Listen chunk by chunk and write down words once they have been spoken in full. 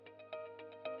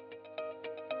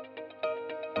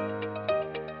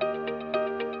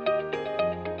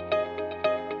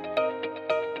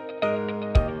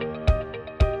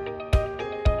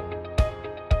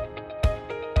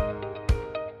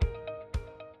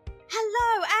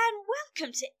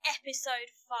welcome to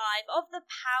episode 5 of the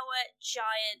Power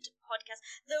Giant podcast,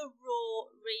 The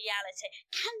Raw Reality.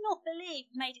 Cannot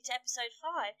believe we made it to episode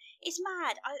 5. It's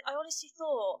mad. I honestly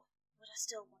thought, would I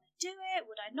still want to do it?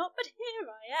 Would I not? But here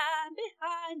I am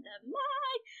behind the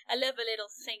mic. I love a little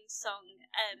sing-song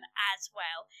as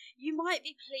well. You might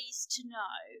be pleased to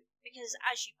know, because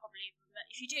as you probably remember,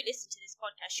 if you do listen to this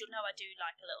podcast, you'll know I do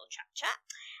like a little chat,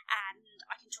 and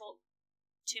I can talk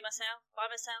to myself, by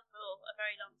myself, for a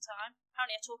very long time.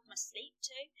 Apparently I talk in my sleep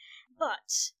too.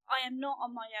 But I am not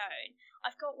on my own.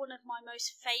 I've got one of my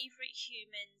most favourite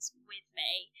humans with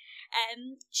me.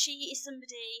 She is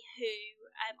somebody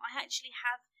who I actually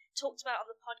have talked about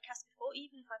on the podcast before,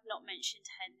 even if I've not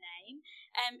mentioned her name.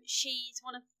 She's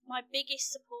one of my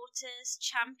biggest supporters,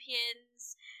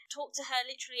 champions. Talk to her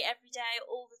literally every day,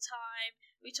 all the time.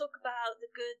 We talk about the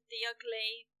good, the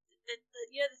ugly, the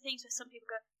things where some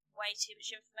people go, way too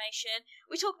much information.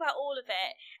 We talk about all of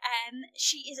it.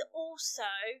 She is also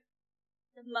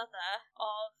the mother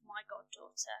of my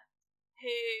goddaughter,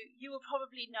 who you will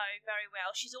probably know very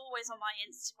well. She's always on my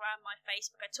Instagram, my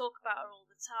Facebook. I talk about her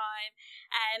all the time.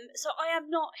 So I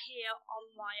am not here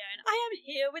on my own. I am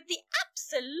here with the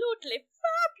absolutely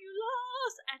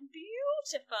fabulous and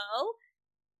beautiful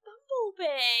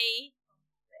Bumblebee.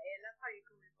 I love how you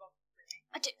call me Bumblebee.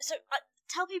 I do. So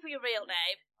tell people your real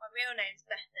name. My real name's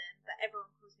Bethan, but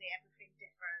everyone calls me everything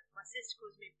different. My sister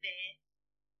calls me Bee.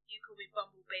 You call me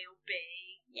Bumblebee or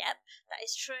Bee. Yep, that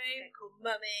is true. I get called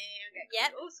Mummy. I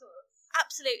get called all sorts.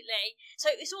 Absolutely. So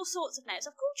it's all sorts of names.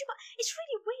 I've called you, but it's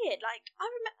really weird. Like I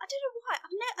don't know why.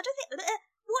 I don't think.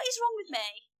 What is wrong with me?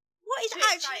 What is I'm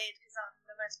actually? excited because I'm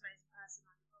the most amazing person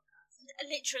on the podcast.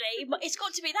 Literally, it's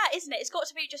got to be that, isn't it? It's got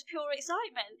to be just pure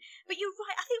excitement. But you're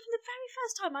right. I think from the very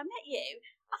first time I met you,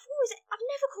 I've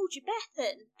never called you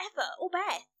Bethan ever, or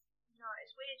Beth. No,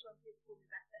 it's weird when people call me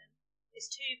Bethan. It's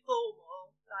too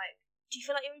formal. Like, do you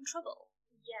feel like you're in trouble?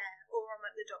 Yeah, or I'm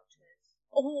at the doctor's.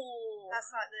 Oh,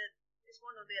 that's like it's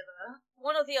one or the other.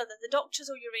 One or the other. The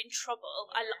doctors or you're in trouble.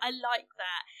 Yeah. I like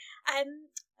that.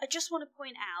 I just want to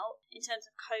point out, in terms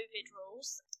of COVID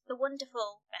rules, the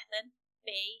wonderful Bethan,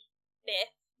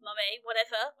 Biff, Mummy,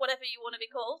 whatever you want to be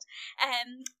called,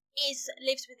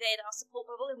 lives within our support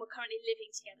bubble, and we're currently living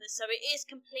together, so it is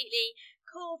completely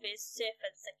COVID safe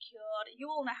and secure. You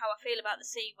all know how I feel about the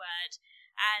C word,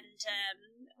 and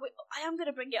I am going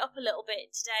to bring it up a little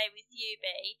bit today with you,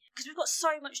 B, because we've got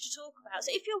so much to talk about.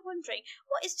 So if you're wondering,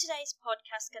 what is today's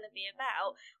podcast going to be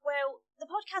about? Well, the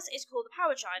podcast is called The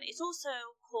Power Giant. It's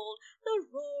also called The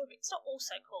Raw. It's not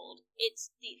also called.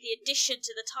 It's the addition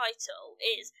to the title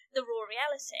is The Raw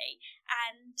Reality,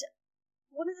 and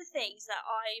one of the things that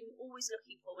I'm always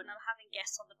looking for when I'm having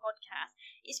guests on the podcast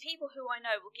is people who I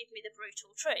know will give me the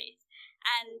brutal truth.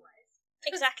 And always.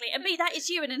 Exactly. And B, that is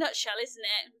you in a nutshell, isn't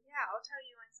it? Yeah, I'll tell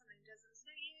you when something doesn't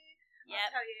suit you. Yep.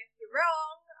 I'll tell you if you're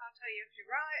wrong. I'll tell you if you're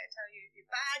right. I'll tell you if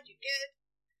you're bad, you're good.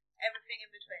 Everything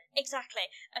in between. Exactly.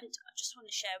 And I just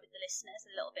want to share with the listeners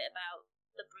a little bit about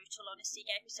the brutal honesty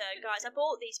game. So, guys, I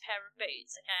bought these pair of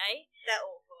boots, okay? They're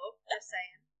awful, just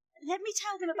saying. Let me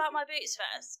tell them about my boots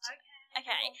first.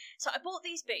 Okay. So I bought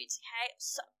these boots, okay?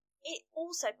 So it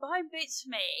also, buying boots for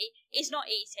me is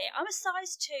not easy. I'm a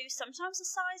size 2, sometimes a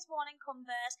size 1 in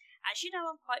Converse. As you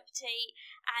know, I'm quite petite,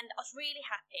 and I was really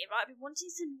happy, right? I've been wanting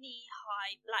some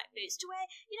knee-high black boots to wear,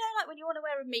 you know, like when you want to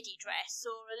wear a midi dress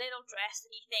or a little dress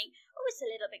and you think, oh, it's a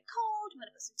little bit cold, I'm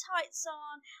going to put some tights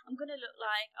on, I'm going to look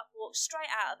like I've walked straight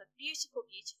out of a beautiful,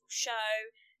 beautiful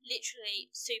show.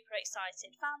 Literally super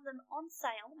excited. Found them on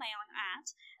sale, may I add,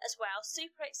 as well.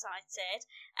 Super excited.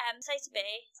 Say to B,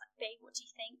 it's like, B, what do you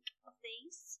think of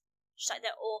these? She's like,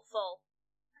 they're awful.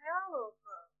 They are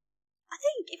awful. I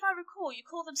think, if I recall, you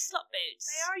call them slut boots.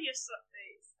 They are your slut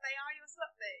boots. They are your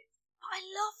slut boots. But I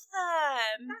love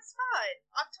them. That's fine.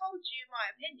 I've told you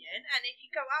my opinion, and if you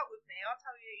go out with me, I'll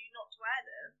tell you not to wear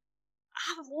them.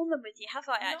 I haven't worn them with you, have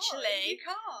I, actually? No, you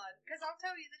can't, because I'll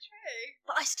tell you the truth.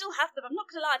 But I still have them. I'm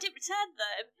not going to lie, I didn't return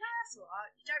them. No, that's all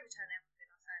right. You don't return everything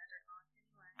I say I don't like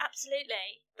anyway. Absolutely.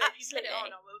 But if you put it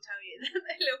on, I will tell you that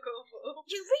they look awful.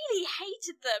 You really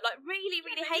hated them. Like, really,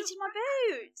 really hated my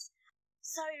boots.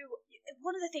 So,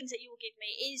 one of the things that you will give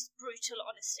me is brutal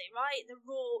honesty, right? The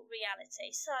raw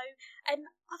reality. So,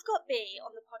 I've got B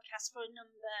on the podcast for a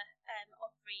number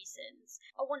of reasons.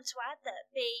 I want to add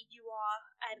that B, you are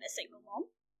a single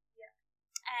mom. Yeah.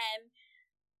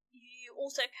 You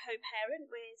also co-parent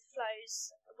with Flo's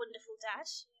wonderful dad.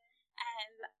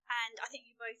 And I think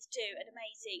you both do an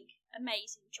amazing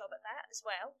job at that as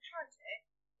well. I try to.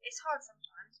 It's hard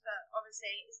sometimes, but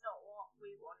obviously it's not what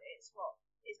we want, it's what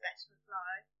is best for Flo,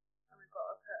 and we've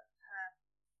got to put her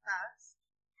first.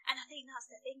 And I think think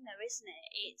that's the thing, though, isn't it?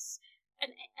 It's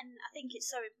and I think it's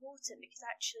so important because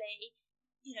actually,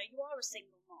 you know, you are a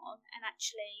single mom, and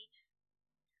actually,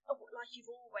 like you've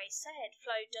always said,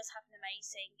 Flo does have an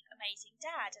amazing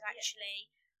dad, and actually,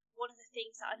 one of the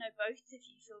things that I know both of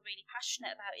you feel really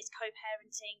passionate about is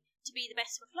co-parenting to be the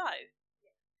best for Flo.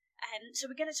 So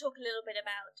we're going to talk a little bit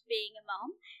about being a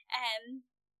mum.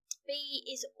 B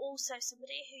is also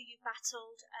somebody who you've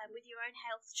battled with your own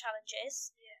health challenges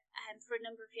for a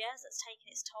number of years. That's taken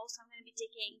its toll, so I'm going to be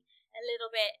digging a little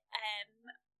bit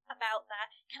about that.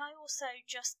 Can I also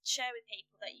just share with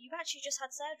people that you've actually just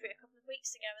had surgery a couple of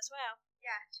weeks ago as well?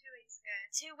 Yeah, 2 weeks ago.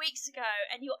 2 weeks ago,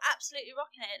 and you're absolutely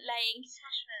rocking it,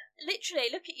 Smashing it. Literally,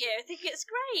 look at you. I think it's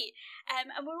great.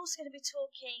 And we're also going to be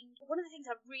talking, one of the things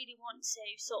I really want to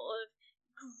sort of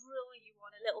grill you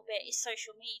on a little bit is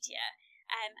social media.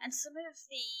 And some of the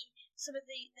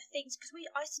things, because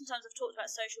I sometimes have talked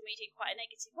about social media in quite a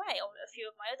negative way on a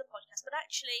few of my other podcasts, but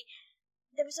actually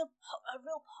there is a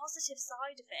real positive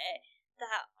side of it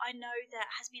that I know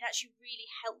that has been actually really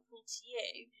helpful to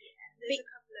you. Yeah, there's a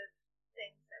couple of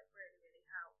things that really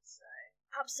help. So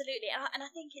absolutely, and I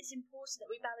think it's important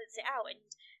that we balance it out,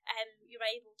 and you're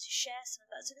able to share some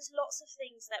of that. So there's lots of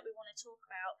things that we want to talk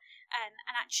about, and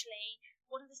actually,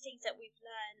 one of the things that we've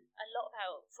learned a lot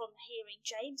about from hearing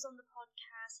James on the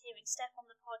podcast, hearing Steph on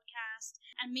the podcast,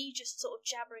 and me just sort of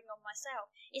jabbering on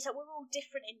myself, is that we're all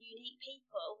different and unique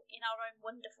people in our own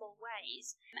wonderful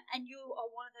ways, and you are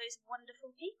one of those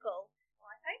wonderful people.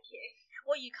 Why, thank you.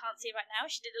 What you can't see right now,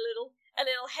 she did a little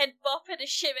head bop and a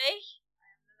shimmy.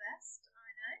 I am the best, I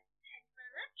know. Thank you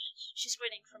very much. She's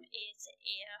grinning from ear to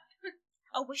ear.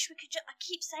 I wish we could I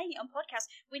keep saying it on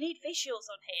podcasts. We need visuals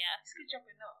on here. It's a good job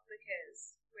we're not,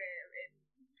 because we're in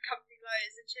comfy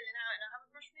clothes and chilling out and I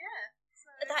haven't brushed my hair. So.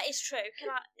 That is true.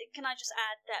 Can I just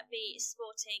add that B is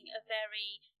sporting a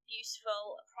very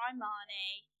beautiful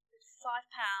Primani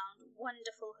 £5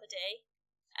 wonderful hoodie.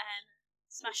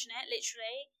 Smashing it,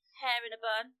 literally. Hair in a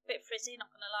bun, bit frizzy,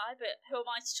 not gonna lie, but who am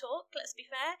I to talk? Let's be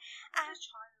fair.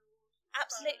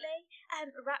 Absolutely.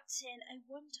 Wrapped in a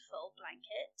wonderful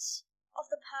blanket of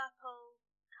the purple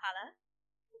colour.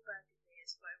 Burgundy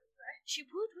as well, would they? She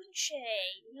would, wouldn't she?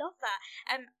 Love that.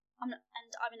 I'm in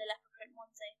a leopard print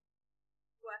onesie.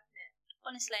 Working it.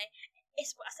 Honestly, I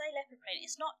say leopard print.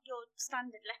 It's not your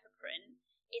standard leopard print.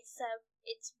 It's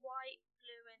white,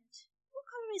 blue, and what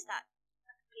colour is that?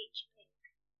 Like a peachy pink.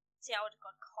 See, I would have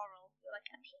gone coral. You're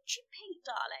like a peachy pink,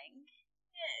 darling.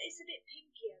 Yeah, it's a bit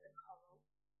pinkier than coral.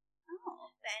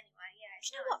 Oh, but anyway, yeah.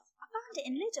 Do you know what? I found it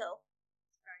in Lidl.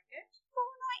 Very good.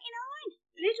 £4.99.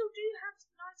 Lidl do have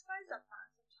nice clothes on that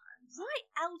sometimes. Right,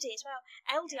 Aldi as well.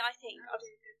 Aldi, I think, Aldi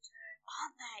are good too.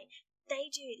 Aren't they? They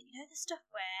do. You know the stuff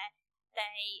where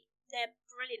they're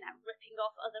brilliant at ripping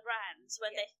off other brands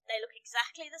when they look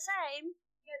exactly the same.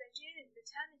 Yeah, they do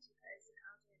maternity clothes in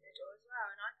Aldi and Lidl as well,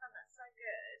 and I found that so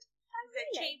good. Oh, They're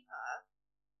really? cheaper,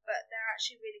 but they're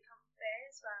actually really comfy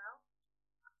as well.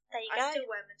 There you I go. still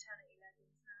wear maternity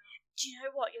leggings now. Do you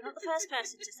know what? You're not the first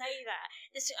person to say that.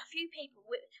 There's a few people,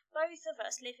 both of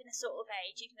us live in a sort of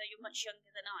age, even though you're much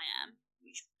younger than I am,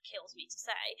 which kills me to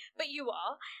say, but you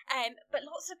are. But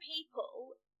lots of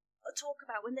people talk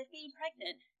about when they've been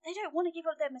pregnant, they don't want to give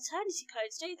up their maternity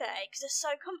clothes, do they? Because they're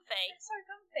so comfy. They're so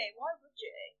comfy. Why would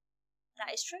you?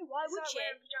 That is true. Why would like you?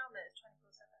 Wearing pyjamas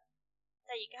 24/7.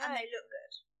 There you go. And they look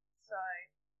good. So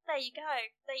there you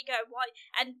go. There you go. Why?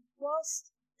 And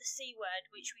whilst the C word,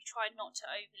 which we try not to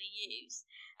overly use,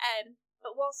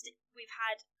 but whilst we've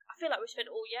had, I feel like we've spent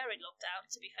all year in lockdown.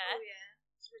 To be fair. Oh yeah,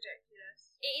 it's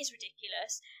ridiculous. It is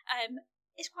ridiculous.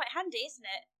 It's quite handy, isn't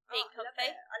it? Being I love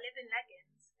comfy. it. I live in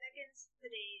leggings,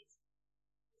 hoodies.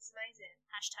 It's amazing.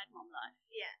 Hashtag mom life.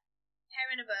 Yeah.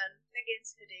 Hair in a bun,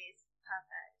 leggings, hoodies,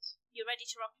 perfect. You're ready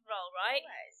to rock and roll, right?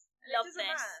 Always. And Love it doesn't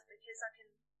this. matter because I can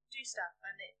do stuff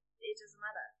and it doesn't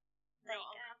matter. There Not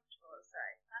you go. uncomfortable, so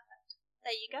perfect.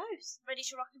 There you go. Ready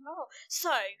to rock and roll.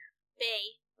 So,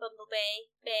 B,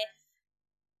 Bumblebee, Biff.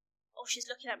 Oh, she's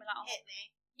looking at me like, oh. Hit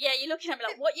me. Yeah, you're looking at me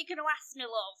like, what you going to ask me,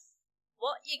 love?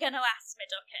 What you going to ask me,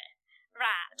 Ducky?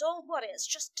 Right, don't worry, it's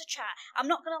just a chat. I'm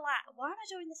not going to lie. Why am I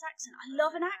doing this accent? I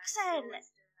love an accent.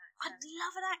 I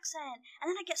love an accent.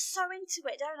 And then I get so into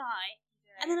it, don't I?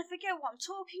 And then I forget what I'm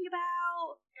talking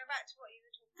about. Go back to what you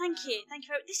were talking Thank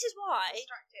about. you. This is why.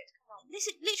 Distracted, come on. This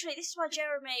is why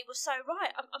Jeremy was so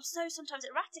right. I'm so sometimes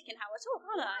erratic in how I talk,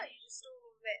 aren't I? You just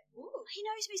all a bit. Ooh. He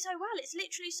knows me so well. It's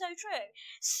literally so true.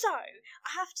 So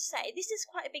I have to say, this is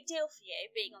quite a big deal for you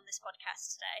being on this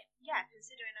podcast today. Yeah,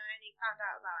 considering I only found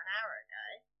out about an hour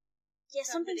ago. Yeah,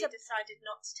 Somebody decided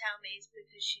not to tell me is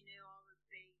because she knew I would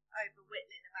be over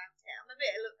whittling about it. I'm a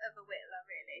bit of a whittler,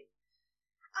 really.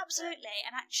 Absolutely,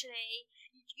 and actually,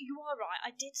 you are right.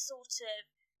 I did sort of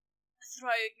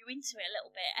throw you into it a little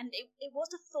bit, and it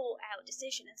was a thought out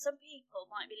decision. And some people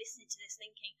might be listening to this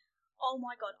thinking, oh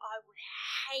my God, I would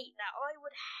hate that. I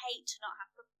would hate to not have,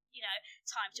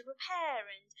 time to prepare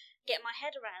and get my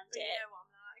head around But it. you know what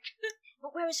I'm like.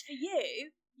 But whereas for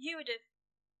you would have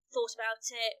thought about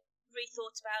it,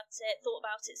 rethought about it, thought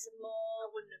about it some I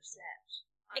more. wouldn't have slept.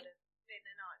 I'd have been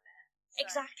a nightmare.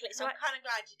 Exactly. So I'm kind of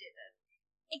glad you didn't.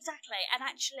 Exactly. And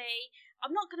actually,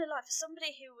 I'm not going to lie, for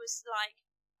somebody who was like,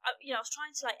 I was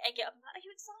trying to like egg it up. I'm like, are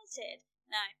you excited?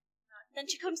 No. Then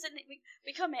she comes in,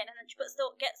 we come in, and then she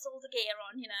gets all the gear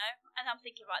on, and I'm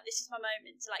thinking, right, this is my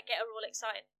moment to like get her all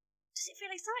excited. Does it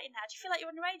feel exciting now? Do you feel like you're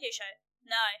on a radio show?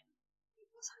 No. I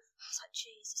was like,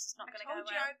 jeez, this is not going to go well. I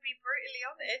told you I'd be brutally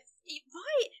honest.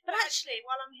 Right, but actually,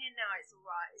 while I'm here now, it's all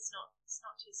right. It's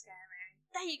not too scary.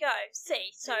 There you go.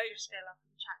 See, so I just feel like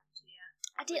I'm chatting to you.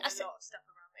 I did. A lot of stuff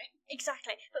around me.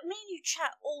 Exactly, but me and you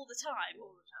chat all the time.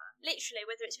 All the time. Literally,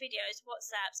 whether it's videos,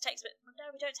 WhatsApps, text. But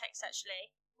no, we don't text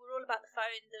actually. We're all about the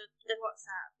phone, the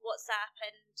WhatsApp,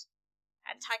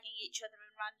 and tagging each other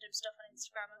in random stuff on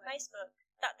Instagram and Facebook.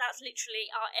 That's literally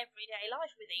our everyday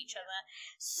life with each other.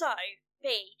 So,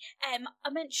 B, I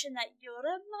mentioned that you're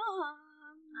a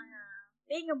mum. I am.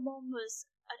 Being a mum was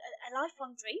a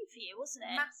lifelong dream for you, wasn't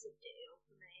it? Massive deal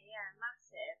for me, yeah,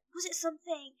 massive. Was it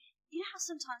something, you know how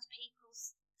sometimes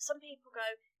some people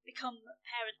become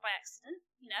parents by accident,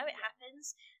 it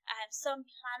happens. Some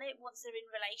plan it once they're in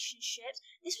relationships.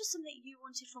 This was something you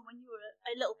wanted from when you were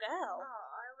a little girl. Oh,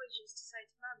 I always used to say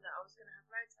to Mum that I was going to have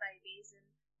loads of babies and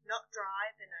not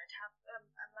drive, and I'd have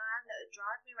a man that would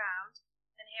drive me around.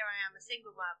 And here I am, a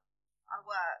single mum. I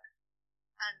work,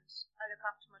 and I look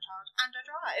after my child, and I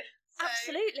drive. So,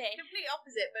 absolutely. Complete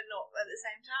opposite, but not at the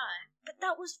same time. But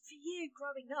that was for you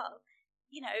growing up.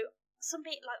 Some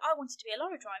people, like I wanted to be a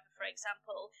lorry driver, for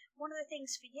example. One of the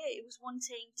things for you was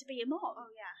wanting to be a mom. Oh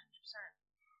yeah, 100%.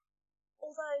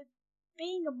 Although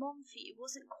being a mom for you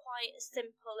wasn't quite as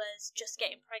simple as just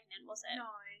getting pregnant, was it?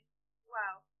 No.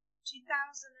 Well, 2000,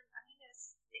 I think it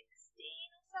was 16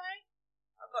 or so,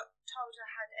 I got told I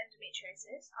had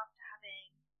endometriosis after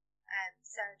having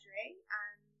surgery,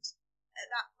 and at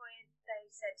that point they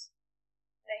said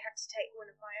they had to take one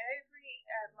of my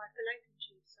my fallopian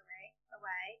tubes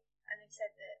away, and they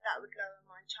said that would lower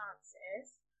my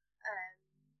chances.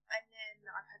 And then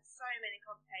I've had so many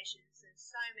complications and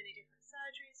so many different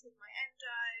surgeries with my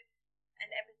endo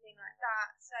and everything like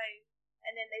that. So,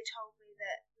 and then they told me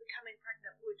that becoming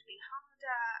pregnant would be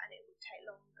harder and it would take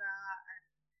longer, and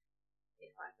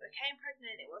if I became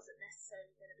pregnant it wasn't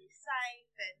necessarily going to be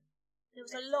safe, and there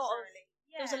was a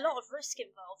lot of risk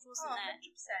involved, wasn't there?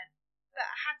 100%. But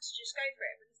I had to just go for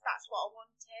it because that's what I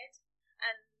wanted,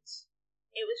 and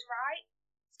it was right.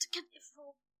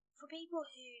 For people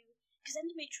who, because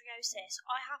endometriosis,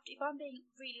 if I'm being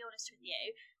really honest with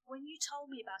you, when you told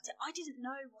me about it, I didn't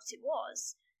know what it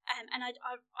was, and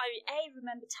I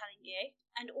remember telling you,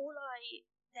 and all I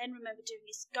then remember doing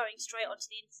is going straight onto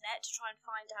the internet to try and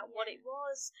find out what it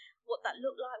was, what that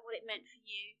looked like, what it meant for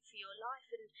you, for your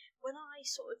life. And when I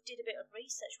sort of did a bit of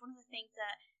research, one of the things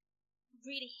that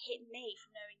really hit me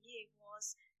from knowing you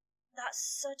was that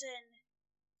sudden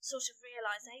sort of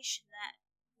realisation that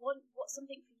what's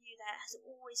something for you that has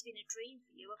always been a dream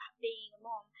for you of being a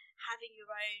mom, having your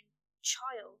own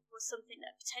child, was something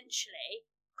that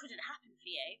potentially couldn't happen for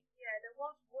you. Yeah, there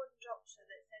was one doctor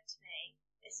that said to me,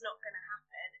 it's not going to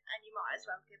happen and you might as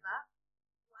well give up.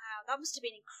 Wow, that must have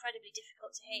been incredibly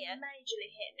difficult to hear. Majorly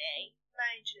hit me,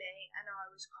 and I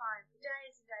was crying for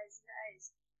days and days and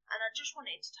days, and I just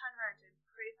wanted to turn around and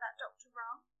prove that doctor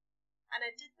wrong, and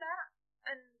I did that.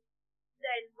 And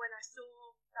then when I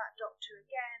saw that doctor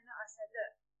again, I said,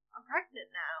 look, I'm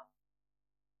pregnant now,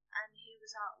 and he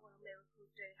was like, well, miracles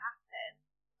do happen.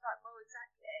 I was like, well,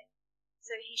 exactly.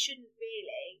 So he shouldn't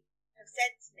really have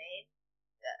said to me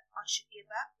that I should give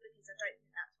up, because I don't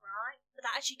think that's right. But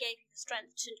that actually gave you the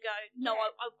strength to go, no,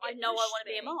 I know I want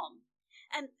to be a mom.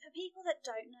 And for people that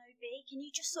don't know, B, can you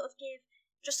just sort of give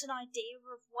just an idea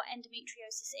of what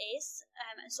endometriosis is,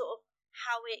 and sort of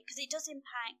how because it does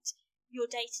impact your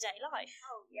day-to-day life?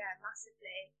 Oh, yeah,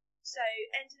 massively. So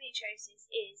endometriosis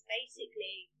is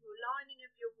basically your lining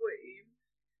of your womb.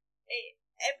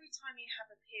 Every time you have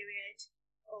a period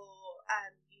or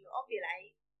you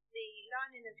ovulate, the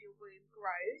lining of your womb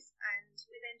grows, and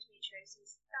with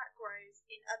endometriosis, that grows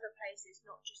in other places,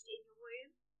 not just in your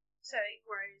womb. So it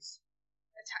grows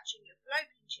attaching your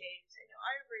fallopian tubes and your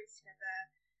ovaries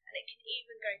together, and it can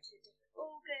even go to different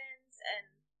organs and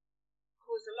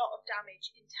cause a lot of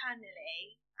damage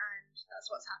internally, and that's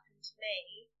what's happened to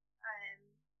me.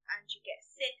 And you get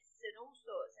cysts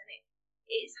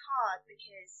it's hard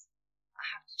because I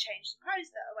have to change the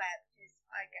clothes that I wear because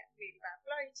I get really bad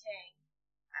bloating,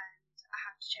 and I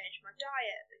have to change my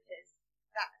diet because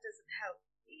that doesn't help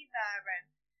either. And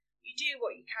you do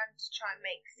what you can to try and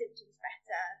make symptoms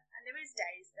better. And there is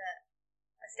days that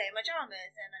I stay in my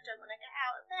pajamas and I don't want to get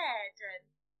out of bed.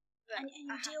 And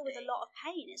you deal with a lot of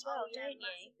pain as well, don't you?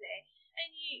 Massively.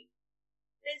 And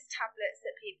there's tablets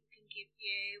that people can give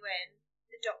you, and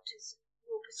the doctors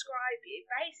will prescribe you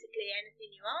basically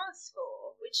anything you ask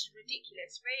for, which is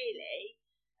ridiculous, really.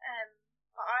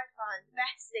 But I find the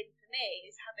best thing for me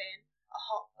is having a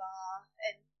hot bath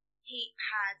and heat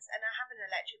pads, and I have an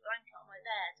electric blanket on my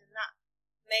bed, and that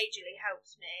majorly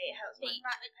helps me. It helps my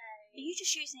back pain. Are you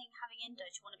just using having endo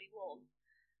to want to be warm?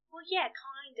 Well, yeah,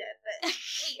 kind of, but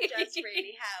heat does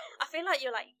really help. I feel like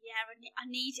you're like, yeah, I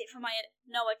need it for my...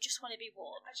 No, I just want to be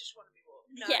warm. I just want to be warm.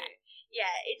 No,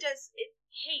 yeah, it does.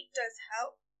 Heat does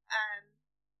help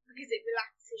because it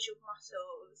relaxes your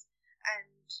muscles,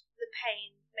 and the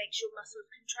pain makes your muscles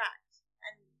contract,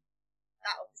 and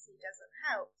that obviously doesn't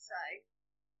help. So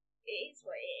it is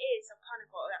what it is. I've kind of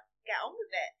got to get on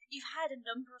with it. You've had a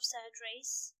number of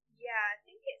surgeries. Yeah, I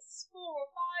think it's 4 or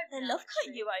 5. They love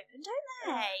cutting you open, don't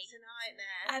they? Oh, it's a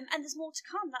nightmare. And there's more to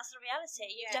come. That's the reality.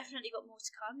 You've definitely got more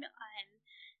to come.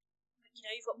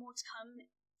 You've got more to come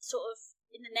sort of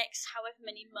in the next however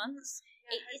many months.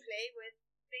 Yeah, hopefully with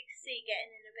Big C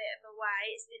getting in a bit of a way,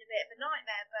 it's been a bit of a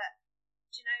nightmare, but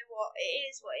do you know what?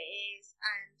 It is what it is,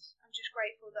 and I'm just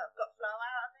grateful that I've got Flo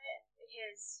out of it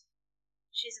because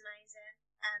she's amazing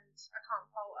and I can't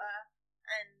fault her,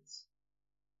 and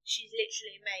she's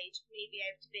literally made me be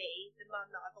able to be the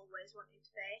mum that I've always wanted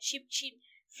to be.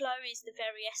 Flo is the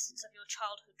very essence of your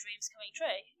childhood dreams coming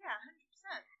true. Yeah,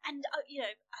 100%. And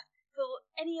for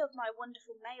any of my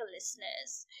wonderful male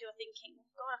listeners who are thinking, oh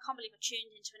God, I can't believe I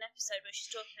tuned into an episode where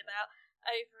she's talking about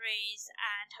ovaries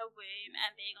and her womb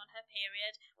and being on her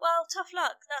period. Well, tough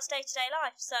luck. That's day-to-day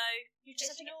life. So you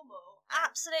just have to normal.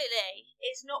 Absolutely.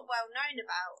 It's not well known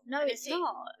about. No, it's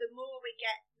not. The more we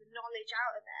get the knowledge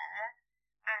out of there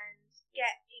and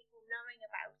get people knowing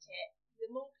about it,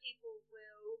 the more people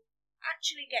will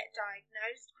actually get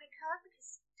diagnosed quicker,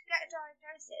 because to get a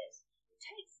diagnosis, it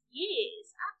takes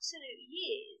years, absolute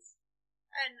years.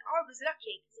 And I was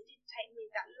lucky because it didn't take me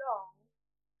that long.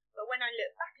 But when I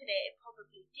look back at it, it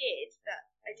probably did, that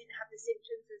I didn't have the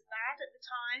symptoms as bad at the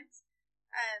times.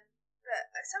 But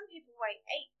some people wait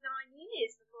 8-9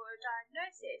 years before a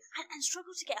diagnosis. And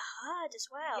struggle to get heard as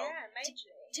well. Yeah,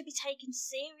 majorly. To be taken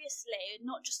seriously,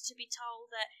 not just to be told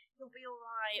that you'll be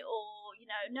alright, or,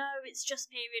 no, it's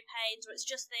just period pains, or it's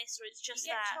just this, or it's just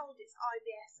that. You get told it's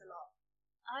IBS a lot.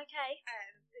 Okay.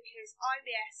 Because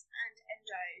IBS and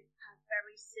endo have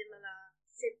very similar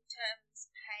symptoms,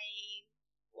 pain,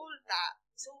 all of that.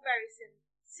 It's all very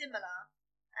similar,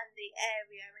 and the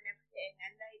area and everything.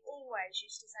 And they always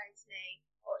used to say to me,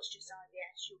 "Oh, it's just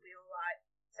IBS. You'll be all right.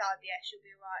 It's IBS. You'll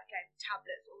be all right." Gave me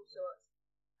tablets, all sorts.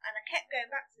 And I kept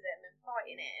going back to them and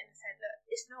fighting it. And I said, "Look,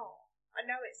 it's not. I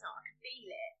know it's not. I can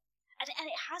feel it." And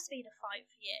it has been a fight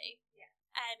for you. Yeah.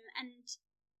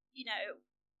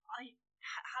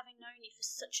 Having known you for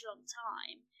such a long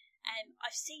time,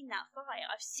 I've seen that fight.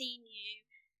 I've seen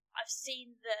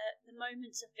the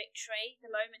moments of victory, the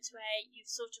moments where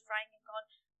you've sort of rang and gone,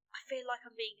 I feel like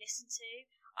I'm being listened to.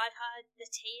 I've heard the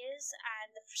tears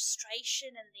and the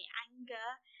frustration and the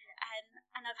anger,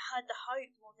 and I've heard the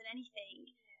hope more than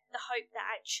anything. The hope that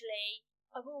actually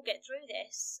I will get through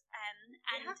this. And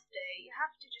you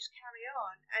have to just carry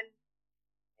on. And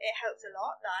it helps a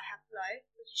lot that I have Flo,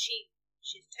 because she's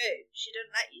 2. She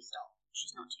doesn't let you stop.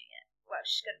 She's not 2 yet. Well,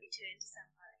 she's going to be 2 in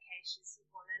December. Okay, she's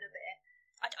 1 in a bit.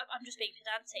 I'm just being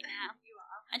pedantic now. You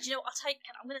are. And you know what?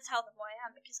 I'm going to tell them who I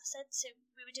am, because I said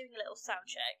we were doing a little sound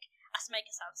check. I have to make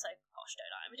it sound so posh,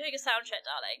 don't I? We're doing a sound check,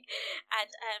 darling.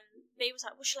 And B was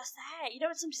like, what shall I say? You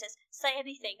know when somebody says, say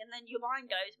anything, and then your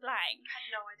mind goes blank? I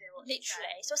had no idea what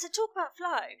literally. So I said, talk about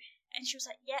Flo. And she was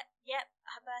like, yep,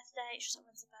 her birthday. She was like,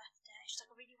 when's her birthday? She was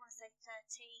like, I really want to say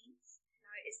 13th. No,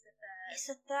 it's the 3rd. It's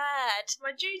the 3rd.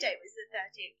 My due date was the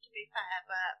 13th, to be fair,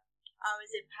 but I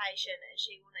was impatient and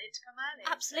she wanted to come early.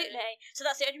 Absolutely. So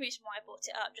that's the only reason why I brought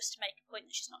it up, just to make a point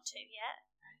that she's not 2 yet.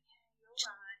 Okay, you're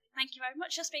right. Thank you very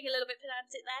much. Just being a little bit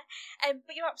pedantic there.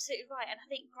 But you're absolutely right. And I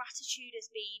think gratitude has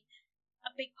been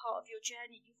a big part of your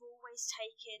journey. You've always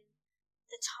taken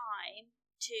the time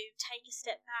to take a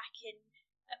step back and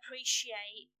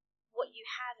appreciate what you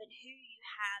have and who you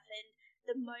have, and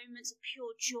the moments of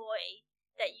pure joy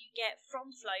that you get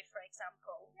from Flo, for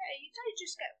example. Yeah, you don't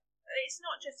just get... It's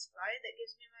not just Flo that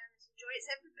gives me moments of joy.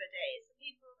 It's everybody. It's the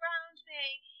people around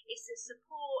me. It's the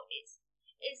support. It's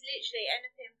literally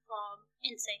anything from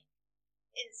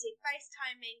Incy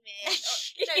FaceTiming me.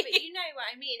 No, but you know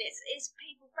what I mean. It's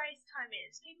people FaceTiming.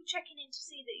 It's people checking in to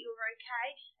see that you're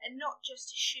okay and not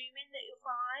just assuming that you're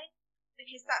fine,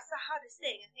 because that's the hardest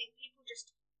thing. I think people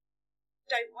just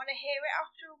don't want to hear it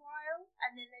after a while,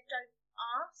 and then they don't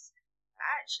ask. But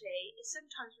actually, it's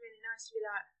sometimes really nice to be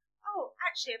like, oh,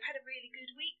 actually, I've had a really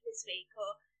good week this week,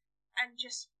 and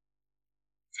just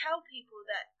tell people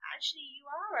that actually you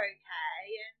are okay.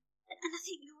 And I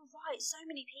think you're right. So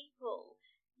many people,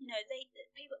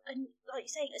 people, and like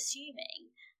you're saying,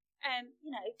 assuming,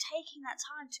 taking that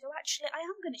time to go, actually, I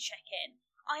am going to check in.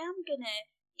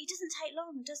 It doesn't take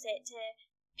long, does it, to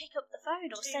pick up the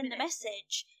phone or send a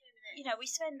message? We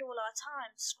spend all our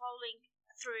time scrolling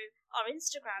through our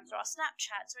Instagrams or our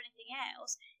Snapchats or anything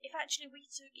else. If actually we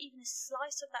took even a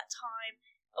slice of that time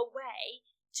away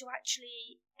to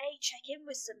actually A, check in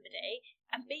with somebody,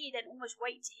 and B, then almost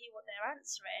wait to hear what their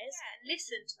answer is. Yeah, and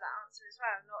listen to that answer as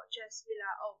well, not just be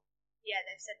like, oh, yeah,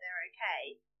 they've said they're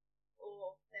okay,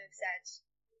 or they've said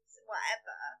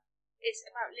whatever. It's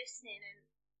about listening and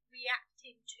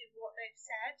reacting to what they've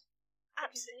said.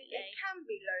 Absolutely. It can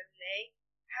be lonely.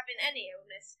 Having any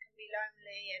illness can be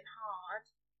lonely and hard,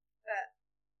 but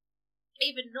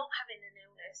even not having an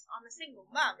illness, I'm a single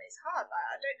mum, it's hard.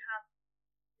 Like, I don't have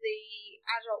the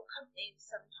adult company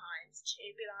sometimes to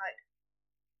be like,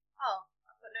 oh,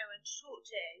 I've got no one to talk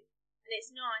to. And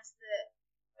it's nice that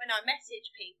when I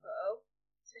message people,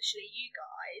 especially you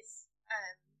guys,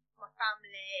 my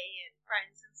family and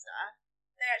friends and stuff,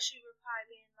 they actually reply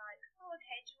being like, oh,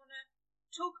 okay, do you want to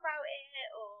talk about it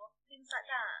or things like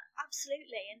that?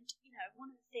 Absolutely. And,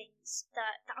 one of the things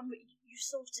that you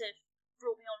sort of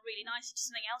brought me on really nicely to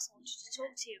something else I wanted to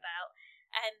talk to you about,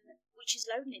 which is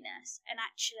loneliness. And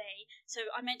actually, so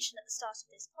I mentioned at the start of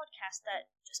this podcast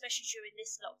that, especially during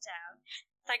this lockdown,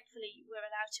 thankfully we're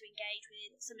allowed to engage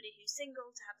with somebody who's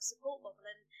single, to have a support bubble,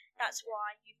 and that's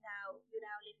why you're now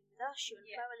living with us. You and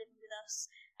Flo are living with us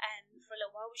for a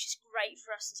little while, which is great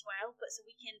for us as well. But so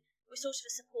we're sort of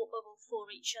a support bubble for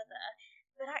each other.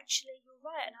 But actually, you're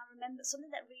right, and I remember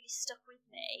something that really stuck with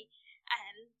me.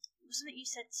 Was something you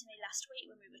said to me last week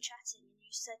when we were chatting, and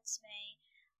you said to me,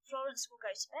 Florence will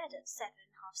go to bed at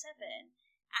 7:30,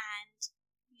 and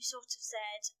you sort of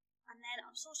said, and then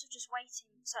I'm sort of just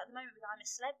waiting. So at the moment with I'm a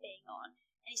Celeb being on,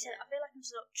 and he said, I feel like I'm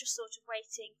just sort of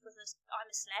waiting for the I'm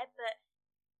a Celeb, but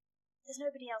there's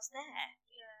nobody else there.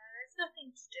 Yeah, there's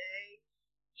nothing to do.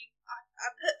 I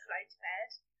put Flo to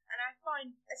bed, and I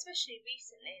find, especially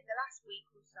recently, in the last week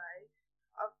or so,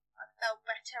 I felt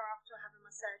better after having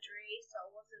my surgery, so I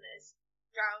wasn't as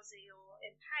drowsy or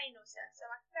in pain or stuff. So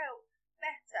I felt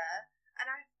better, and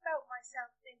I felt myself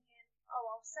thinking, oh,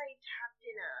 I'll save to have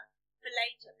dinner for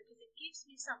later, because it gives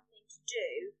me something to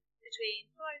do between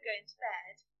Flo going to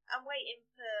bed and waiting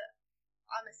for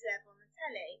I'm a Celeb on the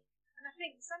telly. And I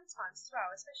think sometimes as well,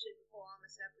 especially before I'm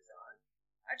a Celeb was on,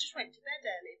 I just went to bed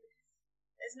early because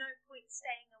there's no point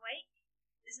staying awake.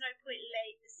 There's no point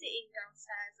sitting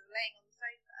downstairs or laying on the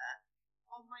sofa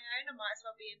on my own. I might as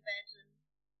well be in bed and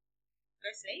go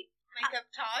sleep, make up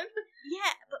time.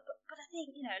 Yeah, but I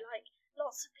think,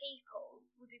 lots of people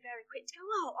would be very quick to go,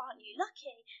 oh, aren't you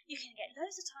lucky? You can get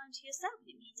loads of time to yourself.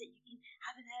 It means that you can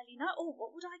have an early night. Oh,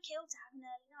 what would I kill to have an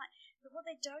early night? But what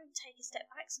they don't take a step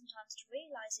back sometimes to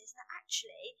realise is that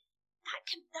actually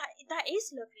that is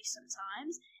lovely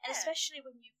sometimes, and especially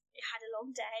when you've had a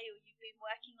long day or you've been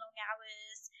working long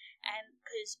hours,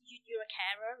 because you're a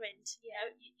carer and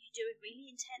you do a really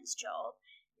intense job.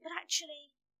 But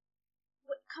actually,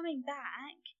 coming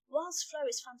back, whilst Flo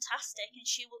is fantastic and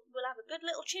she will have a good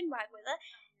little chin wag with her,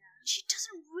 she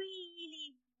doesn't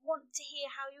really want to hear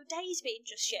how your day's been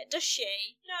just yet, does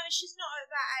she? No, she's not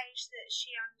at that age that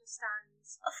she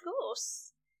understands. Of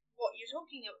course. What you're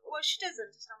talking about. Well, she does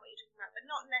understand what you're talking about, but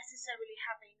not necessarily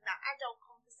having that adult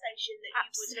conversation that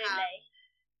you would have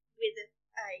with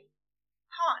a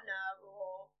partner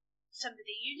or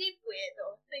somebody you live with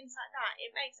or things like that. It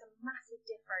makes a massive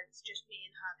difference just me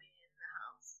and her being in the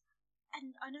house.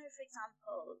 And I know, for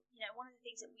example, one of the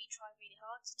things that we try really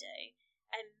hard to do,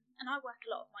 and I work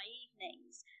a lot of my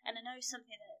evenings, and I know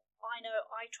something that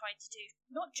I try to do,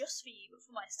 not just for you, but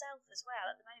for myself as well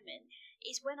at the moment,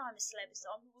 is when I'm a Celeb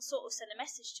on, we'll sort of send a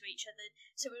message to each other,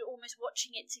 so we're almost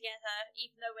watching it together,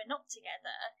 even though we're not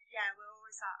together. Yeah, we're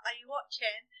always like, are you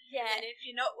watching? Yeah. And if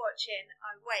you're not watching,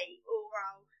 I wait, or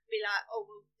I'll be like, oh,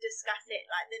 we'll discuss it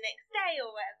like the next day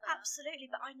or whatever. Absolutely,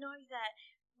 but I know that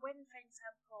when, for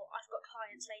example, I've got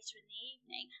clients later in the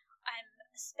evening,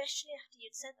 especially after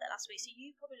you'd said that last week, so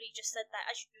you probably just said that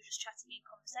as you were just chatting in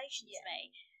conversation to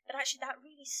me, but actually that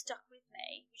really stuck with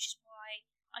me, which is why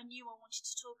I knew I wanted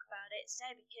to talk about it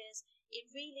today, because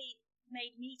it really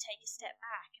made me take a step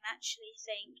back and actually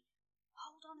think,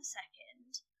 hold on a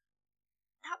second,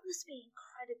 that must be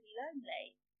incredibly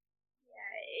lonely.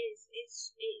 Yeah, it is.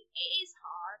 It is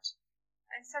hard,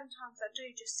 and sometimes I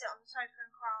do just sit on the sofa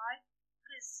and cry,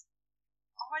 because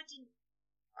I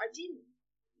didn't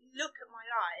look at my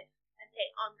life and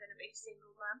think I'm going to be a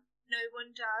single mum. No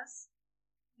one does.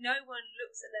 No one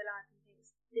looks at their life and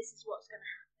thinks this is what's going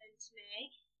to happen to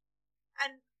me.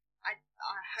 And I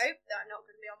hope that I'm not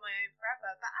going to be on my own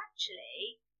forever. But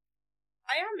actually,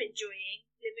 I am enjoying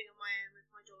living on my own with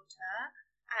my daughter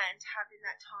and having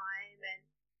that time and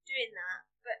doing that.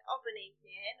 But of an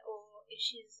evening, or if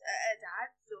she's at her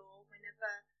dad's, or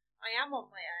whenever I am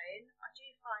on my own, I do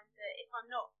find that if I'm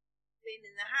not being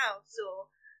in the house or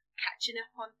catching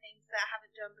up on things that I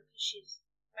haven't done because she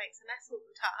makes a mess all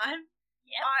the time,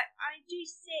 I do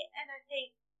sit and I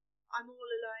think I'm all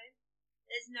alone.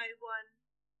 There's no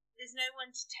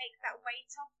one to take that weight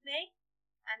off me,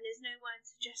 and there's no one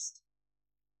to just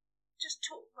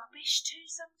talk rubbish to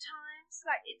sometimes.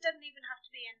 Like, it doesn't even have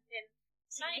to be anything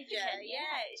major.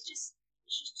 Yeah, it's just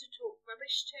to talk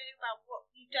rubbish to about what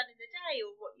you've done in the day,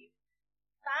 or what you've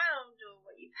found, or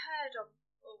what you've heard on,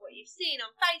 or what you've seen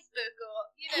on Facebook,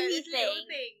 or there's little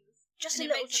things. Just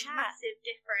and a little makes chat. A massive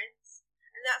difference,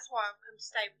 and that's why I've come to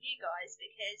stay with you guys,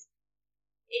 because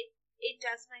it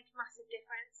does make a massive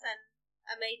difference. And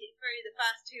I made it through the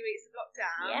first 2 weeks of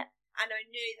lockdown, and I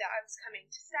knew that I was coming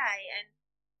to stay, and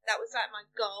that was like my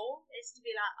goal, is to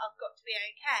be like, I've got to be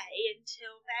okay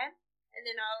until then, and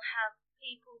then I'll have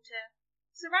people to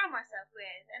surround myself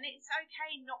with, and it's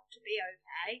okay not to be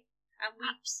okay. And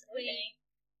I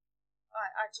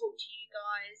talk to you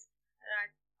guys,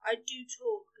 and I do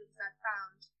talk because I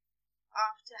found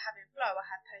after having Flo, I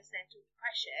had postnatal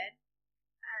depression,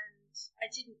 and I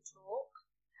didn't talk,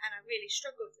 and I really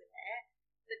struggled with it.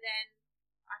 But then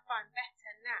I find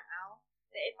better now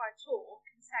that if I talk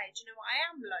and say, do you know what, I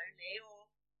am lonely, or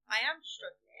I am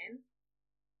struggling,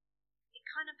 it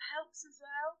kind of helps as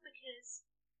well, because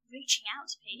reaching out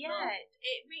to people. Yeah,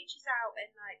 it reaches out,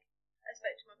 and like, I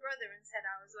spoke to my brother and said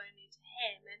I was lonely to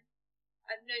him, and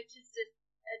I've noticed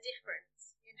a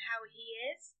difference in how he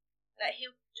is. Like,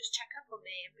 he'll just check up on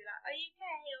me and be like, are you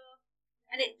okay?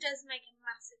 And it does make a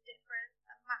massive difference.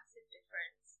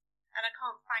 And I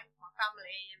can't thank my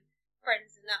family and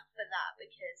friends enough for that,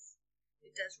 because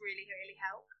it does really, really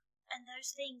help. And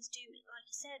those things do, like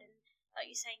you said, and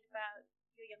like you're saying about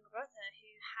your younger brother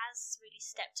who has really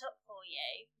stepped up for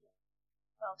you.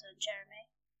 Well done,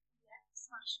 Jeremy. Yeah,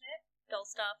 smashing it.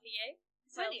 Gold star for you.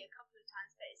 It's only a couple of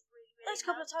times, but it's really, really those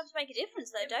couple of times make a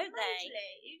difference, though, don't they?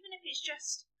 Even if it's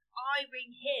just I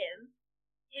ring him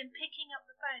picking up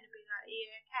the phone and being like, are you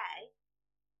okay?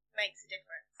 Makes a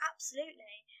difference.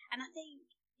 Absolutely. And I think,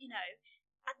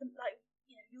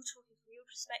 you're talking from your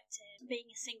perspective, being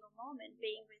a single mom and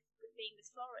being with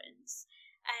Florence.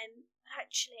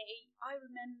 Actually, I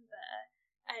remember,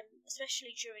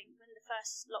 especially during when the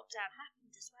first lockdown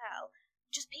happened as well,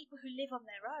 just people who live on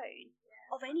their own,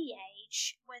 of any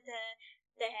age, whether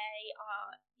they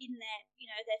are in their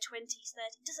 20s,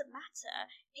 30s, it doesn't matter.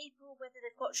 People, whether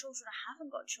they've got children or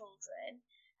haven't got children,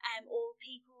 or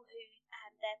people who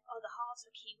their other halves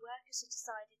or key workers have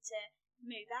decided to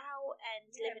move out and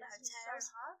live in hotels.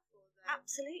 So hard for them.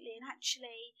 Absolutely. And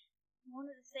actually, one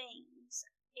of the things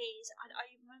is, I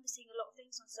remember seeing a lot of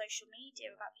things on social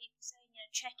media about people saying,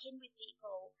 check in with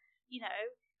people,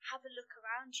 have a look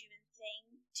around you and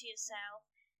think to yourself,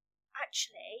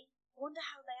 actually, I wonder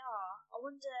how they are. I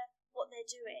wonder what they're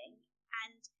doing,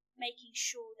 and making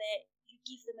sure that you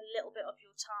give them a little bit of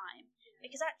your time.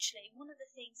 Because actually, one of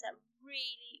the things that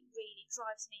really, really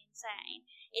drives me insane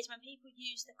is when people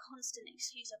use the constant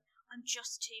excuse of, I'm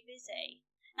just too busy.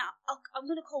 Now, I'm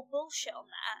going to call bullshit on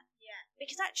that. Yeah.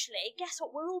 Because actually, guess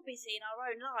what? We're all busy in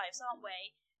our own lives, aren't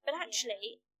we? But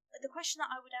actually, the question that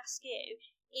I would ask you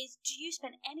is, do you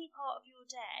spend any part of your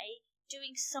day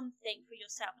doing something for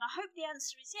yourself? And I hope the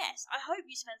answer is yes. I hope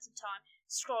you spend some time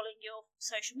scrolling your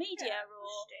social media,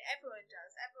 or everyone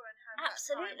does. Everyone has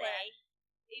absolutely. That time where,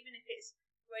 even if it's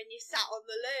when you sat on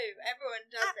the loo, everyone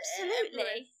does absolutely.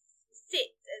 Everyone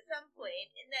sits at some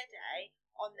point in their day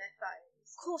on their phones.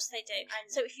 Of course they do. And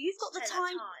so if you've got the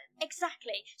time,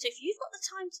 exactly. So if you've got the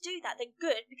time to do that, then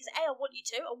good, because A, I want you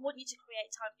to. I want you to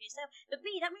create time for yourself. But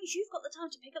B, that means you've got the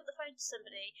time to pick up the phone to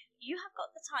somebody. You have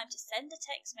got the time to send a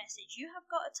text message. You have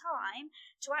got a time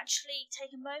to actually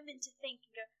take a moment to think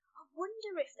and go, I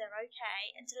wonder if they're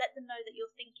okay, and to let them know that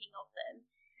you're thinking of them.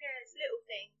 Yeah, it's little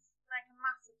things make a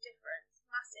massive difference.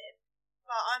 Massive.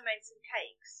 But I made some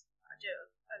cakes. I do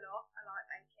a lot. I like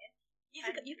baking.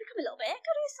 You've become a little bit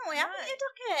good recently, haven't you,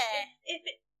 Ducky? If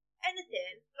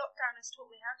anything, lockdown has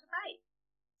taught me how to bake.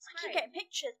 I keep getting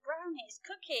pictures, brownies,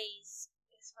 cookies,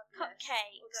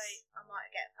 cupcakes. Although I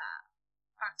might get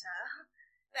fatter.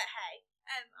 But hey.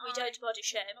 We don't body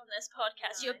shame on this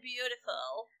podcast. No. You're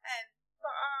beautiful.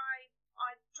 But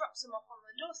I dropped some off on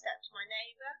the doorstep to my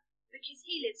neighbour because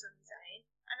he lives on his own.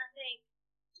 And I think,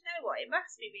 do you know what? It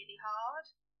must be really hard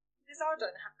because I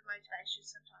don't have the motivation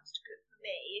sometimes to cook for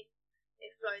me.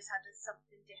 If Flo's had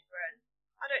something different,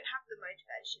 I don't have the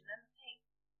motivation, and I think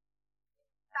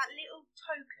that little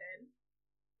token,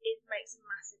 it makes a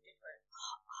massive difference.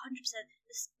 100%.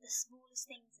 The smallest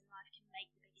things in life can make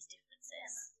the biggest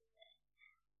differences.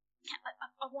 Yeah,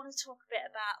 I want to talk a bit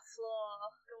about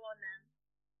Flo. Go on then.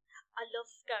 I love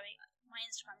going. My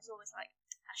Instagram is always like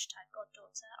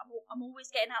 #goddaughter. I'm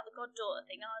always getting out the goddaughter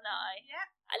thing, aren't I? Yeah.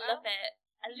 I love it.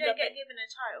 You don't get given a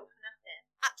title for nothing.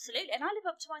 Absolutely, and I live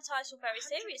up to my title very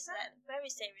 100%.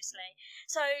 seriously.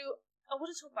 So I want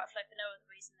to talk about Flo for no other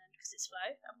reason than because it's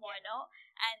Flo, and why not?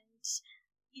 And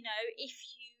you know, if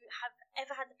you have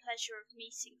ever had the pleasure of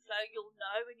meeting Flo, you'll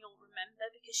know and you'll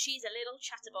remember because she's a little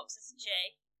chatterbox, isn't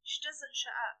she? She doesn't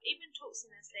shut up, even talks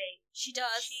in her sleep. She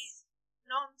does. She's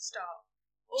non-stop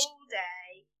all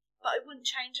day, but I wouldn't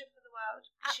change her for the world.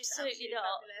 Absolutely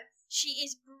not. Fabulous. She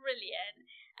is brilliant.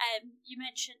 You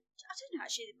mentioned, I don't know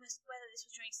actually whether this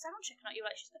was during sound check or not. You're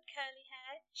like, she's got curly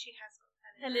hair. She has got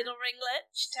curly hair. Her little ringlet.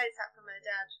 She takes that from her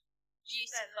dad.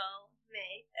 Beautiful.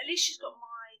 Me. At least she's got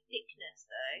my thickness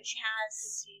though. She has.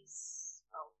 Because he's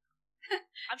old.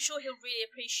 I'm sure he'll really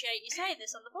appreciate you saying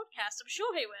this on the podcast. I'm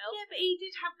sure he will. Yeah, but he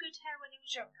did have good hair when he was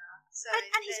younger. So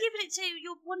and he's given it to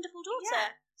your wonderful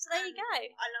daughter. Yeah. So there you go.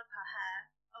 I love her hair,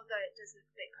 although it does look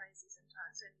a bit crazy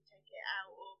sometimes when you take it out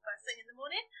or first thing in the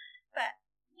morning. But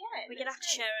yeah, we're gonna have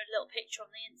to share a little picture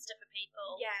on the Insta for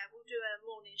people. Yeah, we'll do a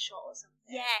morning shot or something.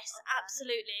 Yes,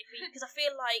 absolutely. Because I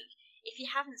feel like if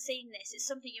you haven't seen this, it's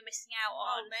something you're missing out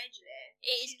on. Oh, majorly.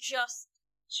 It is just.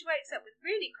 She wakes up with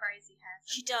really crazy hair.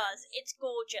 Sometimes. She does. It's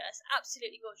gorgeous,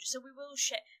 absolutely gorgeous. So we will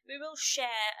share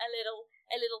a little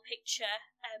picture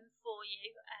for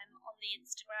you on the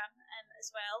Instagram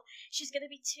as well. She's going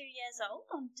to be 2 years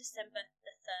old on December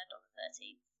the 3rd or the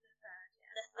 13th.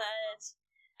 The 3rd.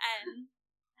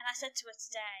 And I said to her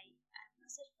today, I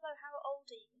said, Flo, how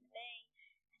old are you going to be?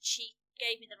 And she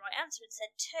gave me the right answer and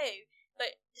said 2,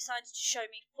 but decided to show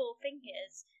me 4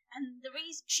 fingers. And the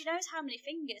reason, she knows how many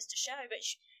fingers to show, but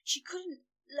she couldn't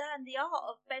learn the art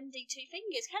of bending 2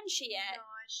 fingers, can she yet? No,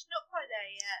 she's not quite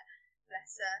there yet,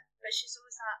 bless her. But she's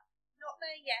always like, not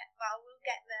there yet, but we'll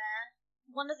get there.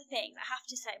 One of the things, I have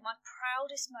to say, my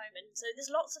proudest moment, so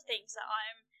there's lots of things that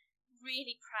I'm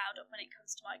really proud of when it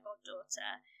comes to my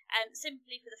goddaughter,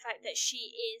 simply for the fact that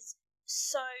she is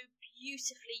so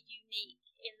beautifully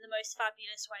unique in the most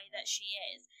fabulous way that she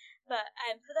is. But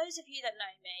for those of you that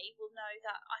know me will know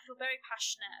that I feel very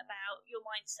passionate about your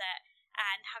mindset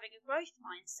and having a growth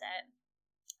mindset.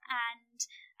 And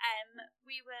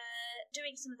we were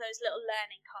doing some of those little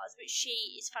learning cards, which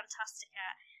she is fantastic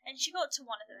at. And she got to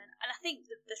one of them, and I think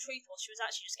the truth was she was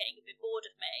actually just getting a bit bored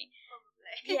of me.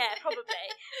 Probably. Yeah, probably.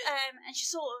 And she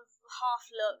sort of half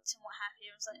looked and what have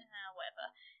you, and was like, whatever.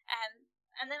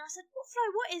 And then I said, well, Flo,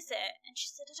 what is it? And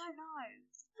she said, I don't know.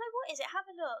 Flo, what is it? Have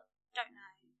a look. Don't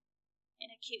know. In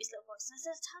her cutest little voice. And I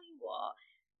said, I'll tell you what,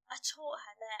 I taught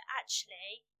her that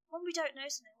actually, when we don't know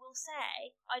something, we'll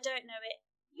say, I don't know it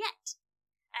yet.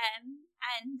 And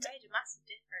made a massive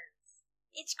difference.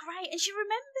 It's great, and she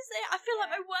remembers it. I feel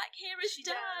like my work here is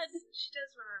done. She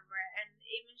does remember it, and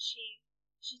even she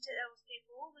tells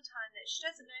people all the time that she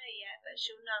doesn't know it yet, but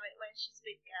she'll know it when she's a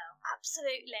big girl.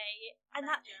 Absolutely, and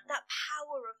that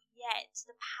power of yet,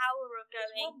 the power of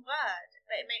going. It's one word,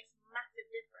 but it makes a massive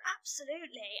difference.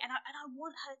 Absolutely, and I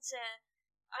want her to.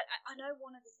 I know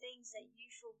one of the things that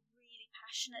you feel really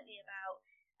passionately about,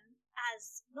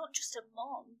 as not just a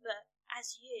mom, but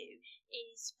as you,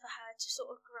 is for her to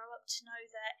sort of grow up to know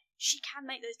that she can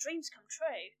make those dreams come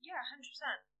true. Yeah, 100%.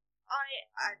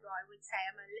 I would say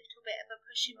I'm a little bit of a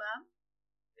pushy mum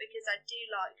because I do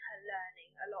like her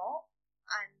learning a lot,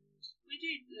 and we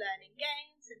do learning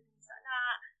games and things like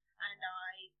that, and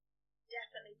I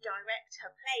definitely direct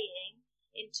her playing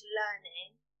into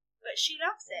learning, but she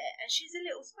loves it, and she's a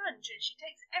little sponge and she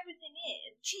takes everything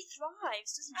in. She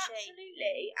thrives, doesn't she?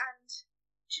 Absolutely. And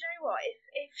do you know what,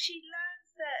 if she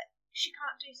learns that she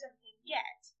can't do something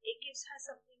yet, it gives her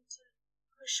something to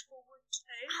push forward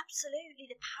too. Absolutely,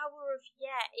 the power of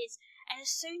is, and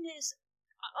as soon as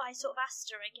I sort of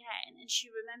asked her again and she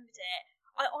remembered it,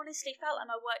 I honestly felt like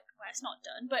my work, well, it's not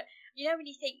done, but you know when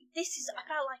you think, I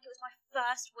felt like it was my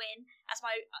first win as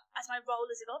my role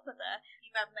as a godmother.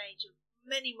 You've had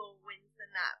many more wins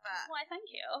than that, but... Why, thank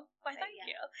you.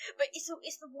 But it's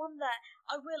the one that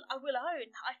I will own,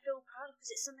 I feel proud of,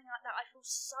 because it's something like that I feel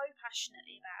so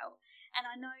passionately about. And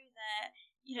I know that,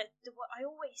 I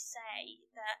always say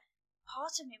that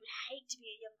part of me would hate to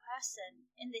be a young person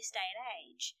in this day and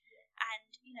age.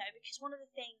 And, because one of the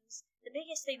biggest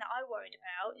thing that I worried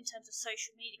about in terms of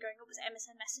social media growing up was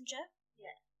MSN Messenger.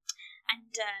 Yeah. And,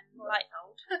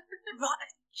 old.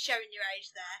 Right. Showing your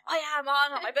age there. I am,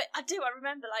 aren't I? But I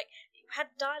remember, we had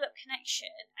a dial-up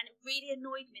connection, and it really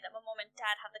annoyed me that my mum and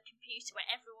dad had the computer where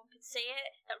everyone could see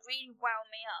it. That really wound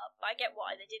me up. I get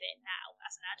why they did it now,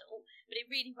 as an adult, but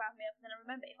it really wound me up. And then I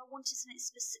remember, if I wanted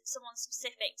someone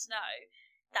specific to know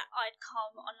that I'd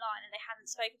come online and they hadn't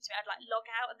spoken to me, I'd log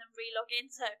out and then re-log in,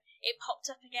 so it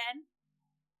popped up again.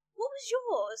 What was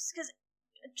yours? Because,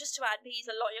 just to add,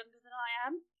 Bee's a lot younger than I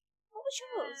am. What was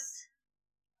yours?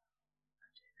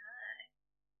 I don't know.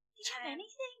 Did you have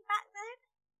anything back then?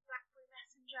 BlackBerry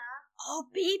Messenger. Oh,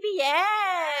 BBM!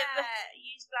 Yeah,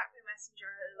 used BlackBerry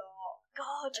Messenger a lot.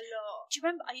 God. A lot. Do you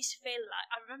remember, I used to feel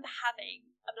I remember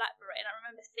having a BlackBerry and I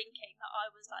remember thinking that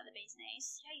I was the bee's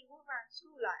knees. Yeah, you walk around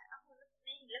school oh,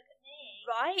 look at me.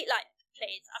 Right?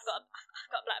 Please, I've got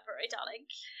a BlackBerry, darling.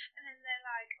 And then they're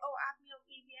like, oh, add me on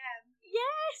BBM.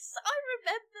 Yes, I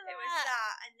remember that. It was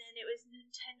that, and then it was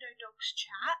Nintendo Dogs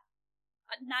Chat.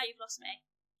 Now you've lost me.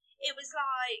 It was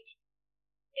like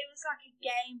a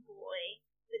Game Boy,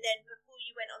 but then before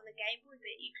you went on the Game Boy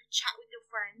bit, you could chat with your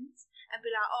friends and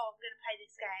be like, oh, I'm going to play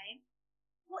this game.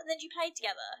 What, then you played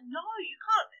together? No, you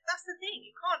can't. That's the thing.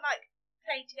 You can't,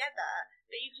 play together,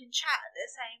 but you can chat at the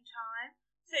same time.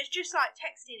 So it's just like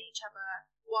texting each other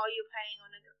while you're playing on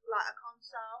a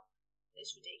console.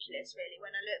 It's ridiculous, really,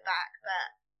 when I look back,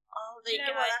 but there you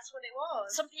go. That's what it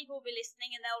was. Some people will be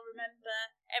listening and they'll remember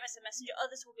MSN Messenger.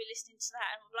 Others will be listening to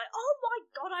that and will be like, oh my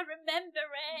God, I remember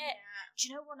it. Yeah. Do you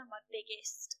know one of my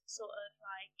biggest sort of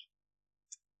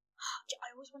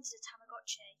I always wanted a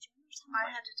Tamagotchi. Do you remember a Tamagotchi?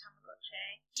 I had a Tamagotchi.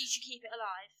 Did you keep it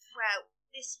alive? Well,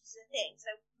 this was the thing.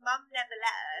 So Mum never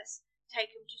let us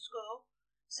take them to school.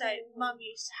 So Mum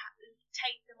used to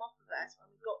take them off of us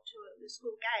when we got to the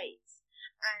school gates,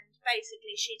 and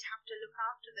basically she'd have to look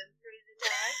after them through the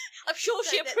day. I'm sure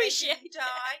she appreciates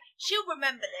it. She'll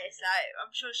remember this,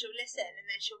 I'm sure she'll listen, and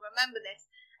then she'll remember this.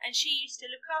 And she used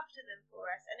to look after them for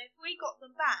us, and if we got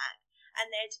them back and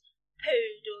they'd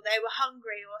pooed or they were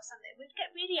hungry or something, we'd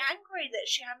get really angry that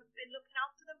she hadn't been looking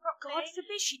after them properly. God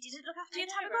forbid she didn't look after your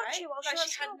Tamagotchi while she was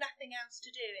she had nothing else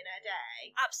to do in her day.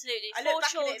 Absolutely. I look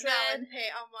back at it now and think,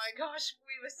 oh my gosh,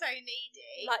 we were so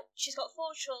needy. She's got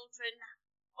 4 children,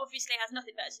 obviously has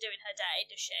nothing better to do in her day,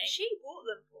 does she? She bought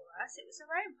them for us. It was her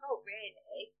own fault,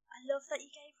 really. I love that you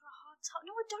gave her a hard time.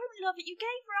 No, I don't love it. You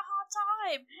gave her a hard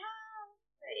time. Well,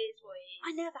 it is what it is.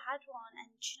 I never had one,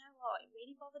 and do you know what? It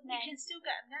really bothered me. You can still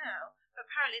get them now, but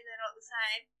apparently they're not the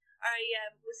same. I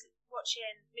was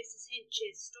watching Mrs.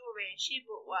 Hinch's story, and she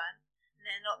bought one, and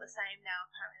they're not the same now,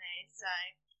 apparently. So,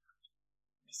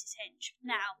 Mrs. Hinch.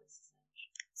 Now,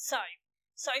 so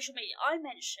social media. I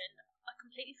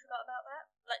completely forgot about that.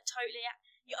 Totally.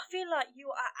 I feel like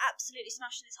you are absolutely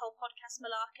smashing this whole podcast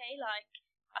malarkey.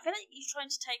 I feel like you're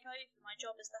trying to take over my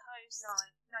job as the host.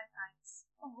 No thanks.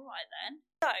 Oh, all right then.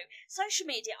 So, social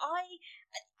media.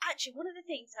 Actually, one of the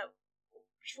things that,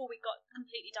 before we got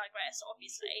completely digressed,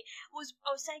 obviously, I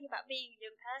was saying about being a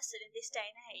young person in this day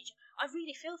and age. I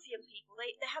really feel for young people.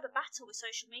 They have a battle with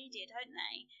social media, don't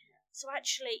they? Yeah. So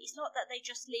actually, it's not that they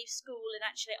just leave school and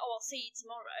actually, I'll see you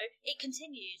tomorrow. It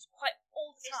continues quite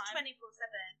all the time. It's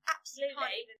 24/7.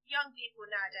 Absolutely. Young people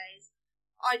nowadays,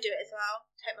 I do it as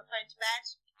well. Take my phone to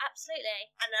bed.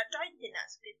 Absolutely. And I don't think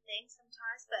that's a good thing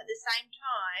sometimes, but at the same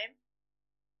time,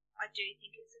 I do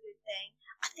think it's a good thing.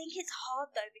 I think it's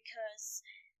hard though, because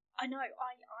I know I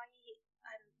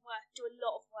do a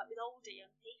lot of work with older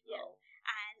young people,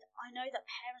 and I know that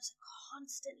parents are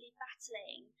constantly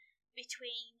battling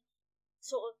between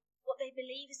sort of what they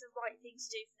believe is the right thing to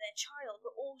do for their child,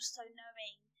 but also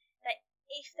knowing that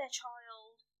if their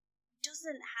child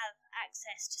doesn't have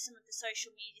access to some of the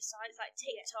social media sites like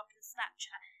TikTok and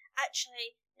Snapchat,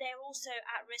 actually they're also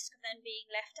at risk of them being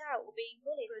left out or being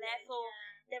bullied, and therefore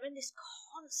they're in this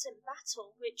constant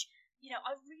battle, which,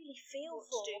 I really feel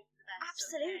for. What to do for the best.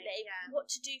 Absolutely. What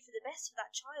to do for the best of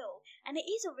that child. And it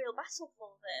is a real battle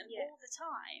for them all the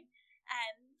time.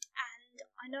 And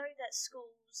I know that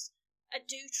schools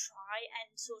do try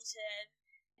and sort of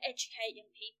educate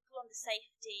young people on the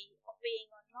safety of being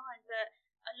online, but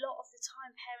a lot of the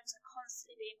time parents are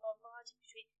constantly being bombarded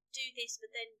between do this,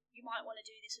 but then you might want to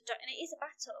do this or don't, and it is a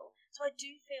battle. So I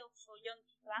do feel for young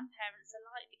people and parents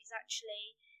alike, because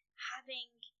actually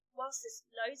whilst there's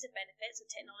loads of benefits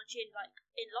of technology, and like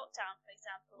in lockdown, for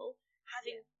example,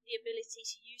 having the ability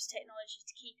to use technology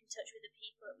to keep in touch with the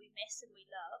people that we miss and we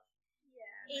love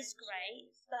is great,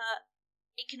 but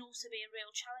it can also be a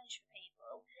real challenge for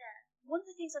people. One of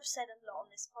the things I've said a lot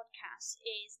on this podcast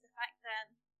is the fact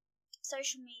that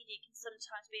social media can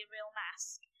sometimes be a real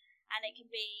mask, and it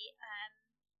can be, and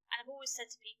I've always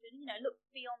said to people, look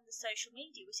beyond the social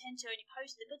media. We tend to only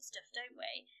post the good stuff, don't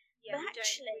we? Yeah, but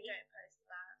we don't post the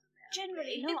bad.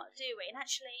 Generally not, do we? And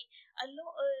actually, a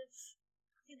lot of,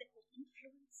 I think they're called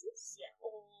influencers,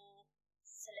 or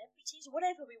celebrities,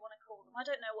 whatever we want to call them. I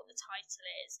don't know what the title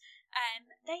is.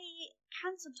 They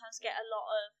can sometimes get a lot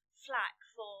of flack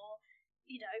for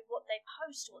what they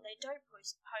post or what they don't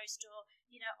post, or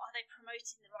are they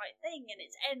promoting the right thing? And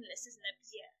it's endless, isn't it?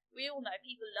 We all know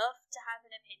people love to have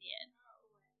an opinion,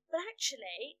 but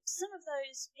actually some of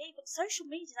those people, social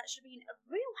media has actually been a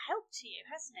real help to you,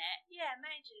 hasn't it? Yeah,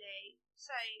 majorly.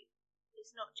 So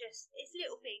it's not just, it's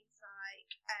little things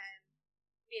like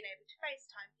being able to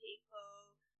FaceTime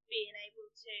people, being able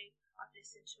to, I've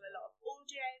listened to a lot of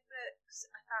audio books.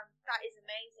 I found that is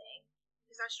amazing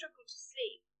because I struggle to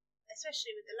sleep,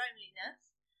 especially with the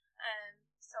loneliness.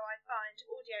 So I find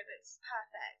audiobooks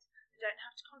perfect. I don't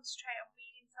have to concentrate on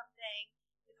reading something.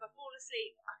 If I fall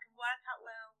asleep, I can work out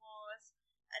where I was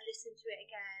and listen to it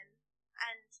again.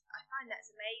 And I find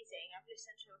that's amazing. I've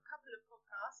listened to a couple of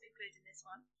podcasts, including this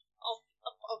one,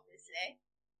 obviously.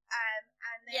 And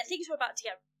then things were about to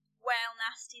get well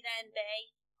nasty then, B.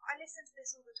 I listen to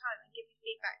this all the time and give you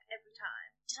feedback every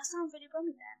time. Did I sound really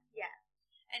brummy then? Yeah.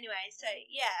 Anyway, so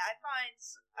I find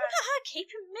look at her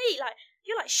keeping me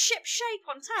you're like ship shape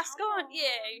on task, aren't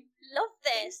you? Love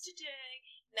this. Things to do.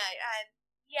 No,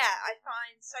 I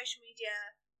find social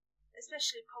media,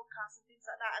 especially podcasts and things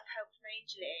like that, have helped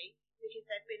majorly because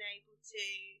they've been able to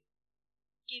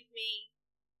give me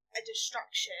a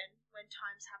distraction when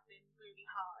times have been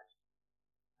really hard.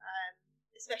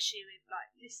 Especially with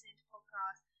listening to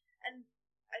podcasts, and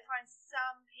I find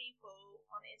some people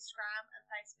on Instagram and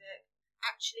Facebook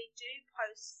actually do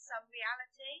post some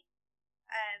reality.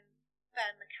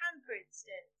 Fern McCann, for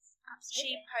instance,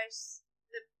 absolutely, she posts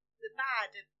the bad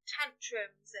of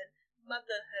tantrums and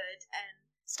motherhood, and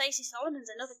Stacey Solomon's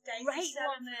another great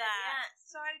one for that. Yeah,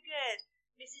 so good.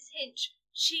 Mrs. Hinch,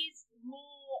 she's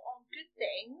more on good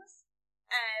things,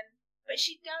 but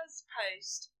she does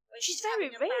post when she's very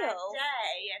real. Bad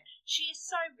day, and she is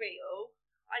so real.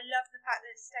 I love the fact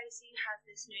that Stacey has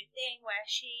this new thing where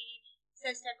she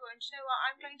says to everyone, you know what,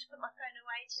 I'm going to put my phone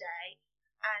away today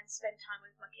and spend time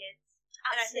with my kids. Absolutely.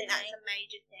 And I think that's a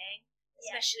major thing,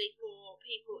 especially for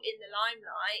people in the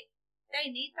limelight.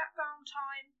 They need that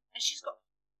downtime, and she's got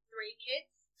 3 kids.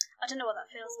 I don't know what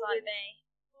that feels like, B.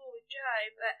 With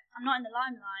Joe, but I'm not in the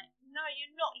limelight. No,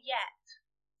 you're not yet.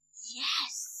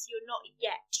 Yes, you're not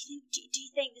yet. Do you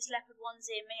think this leopard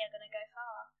onesie and me are going to go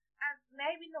far?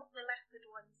 Maybe not the leopard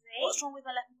onesie. What's wrong with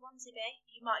my leopard onesie, B?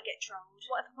 You might get trolled.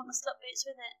 What if I put my slut boots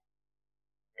with it?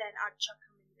 Then I'd chuck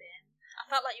them in the bin. I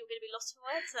felt like you were going to be lost for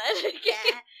words then.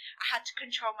 Yeah, I had to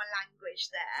control my language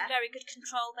there. Very good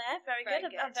control there. Very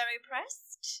good. I'm very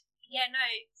impressed. Yeah, no.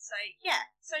 So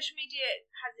social media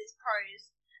has its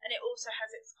pros and it also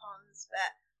has its cons,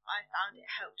 but I found it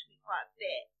helped me quite a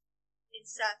bit in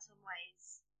certain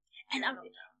ways. And I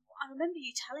remember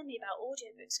you telling me about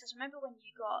audiobooks, because I remember when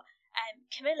you got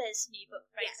Camilla's new book,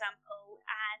 for example,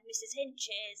 and Mrs.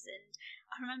 Hinch's, and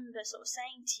I remember sort of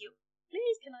saying to you,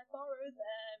 please, can I borrow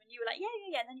them? And you were like,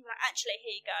 yeah. And then you were like, actually,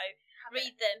 here you go,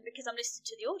 read them, because I'm listening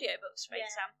to the audiobooks, for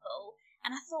example.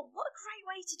 And I thought, what a great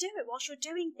way to do it whilst you're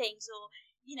doing things, or,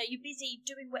 you're busy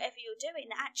doing whatever you're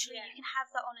doing. Actually, you can have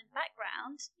that on in the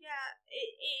background. Yeah,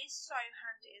 it is so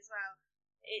handy as well.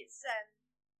 It's,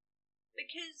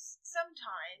 because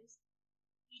sometimes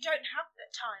you don't have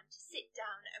the time to sit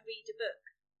down and read a book,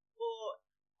 or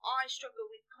I struggle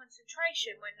with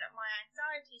concentration when my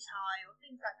anxiety's high or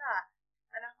things like that,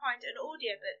 and I find an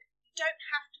audiobook, you don't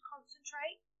have to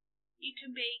concentrate. You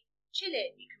can be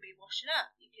chilling, you can be washing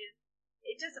up,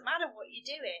 it doesn't matter what you're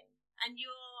doing, and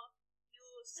your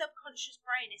subconscious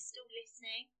brain is still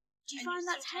listening. Do you find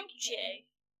that's helped you?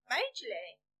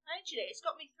 Majorly. It's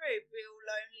got me through real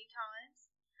lonely times.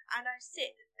 And I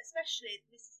sit, especially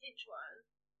the Mrs. Hinch one,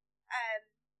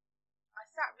 I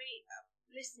sat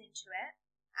listening to it,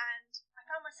 and I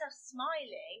found myself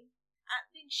smiling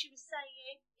at things she was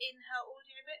saying in her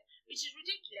audiobook, which is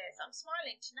ridiculous. I'm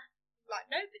smiling to like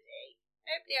nobody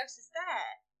else is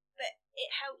there. But it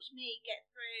helped me get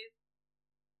through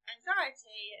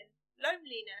anxiety and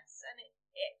loneliness, and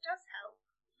it does help.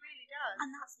 It really does.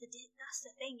 And that's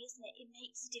the thing, isn't it? It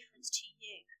makes a difference to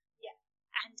you. Yeah.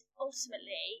 And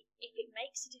ultimately, if it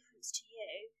makes a difference to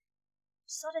you,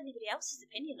 sod anybody else's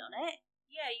opinion on it.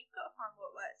 Yeah, you've got to find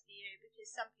what works for you,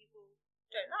 because some people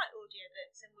don't like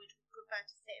audiobooks and would prefer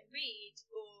to sit and read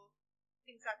or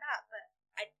things like that. But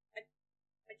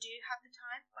I do have the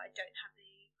time, but I don't have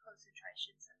the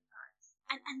concentration sometimes.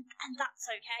 And that's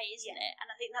okay, isn't it? And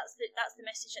I think that's the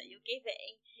message that you're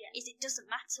giving. Yeah. Is it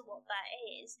doesn't matter what that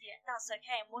is. Yeah. That's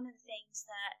okay. And one of the things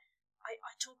that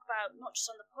I talk about, not just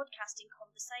on the podcast, in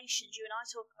conversations, you and I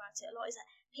talk about it a lot, is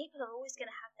that people are always going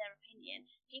to have their opinion.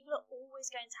 People are always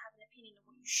going to have an opinion on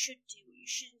what you should do, what you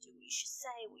shouldn't do, what you should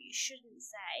say, what you shouldn't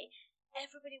say.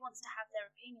 Everybody wants to have their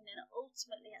opinion, and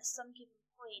ultimately, at some given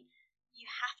point, you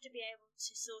have to be able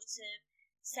to sort of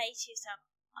say to yourself,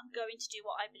 I'm going to do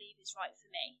what I believe is right for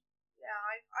me. Yeah,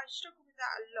 I struggle with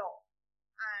that a lot.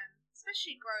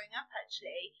 Especially growing up,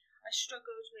 actually. I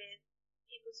struggled with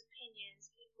people's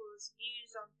opinions, people's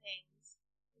views on things,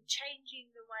 and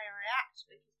changing the way I act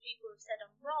because people have said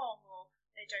I'm wrong, or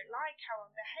they don't like how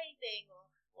I'm behaving, or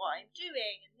what I'm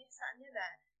doing, and this, that, and the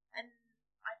other. And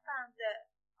I found that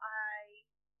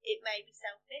it may be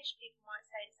selfish, people might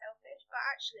say it's selfish, but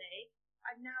actually,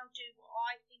 I now do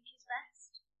what I think is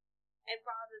best,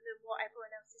 rather than what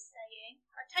everyone else is saying.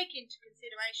 I take into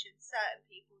consideration certain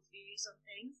people's views on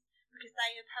things because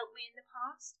they have helped me in the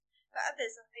past. But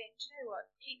others, I think, do you know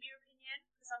what? Keep your opinion,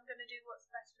 because I'm going to do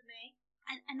what's best for me.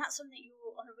 And that's something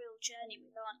you're on a real journey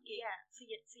with, aren't you? Yeah. For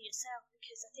yourself,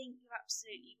 because I think you're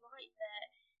absolutely right there.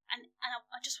 And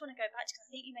I just want to go back to, because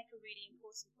I think you make a really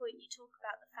important point. You talk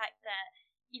about the fact that,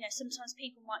 you know, sometimes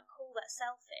people might call that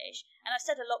selfish. And I've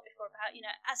said a lot before about, you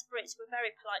know, as Brits, we're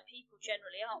very polite people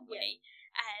generally, aren't we?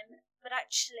 But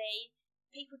actually,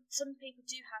 some people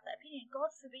do have that opinion.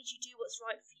 God forbid you do what's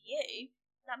right for you.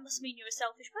 That must mean you're a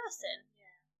selfish person.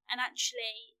 Yeah. And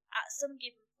actually, at some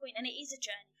given point, and it is a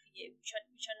journey for you, which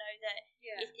I know that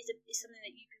is something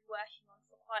that you've been working on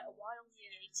for quite a while for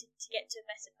you to get to a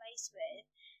better place with,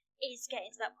 is getting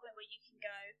to that point where you can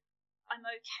go, I'm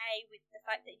okay with the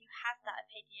fact that you have that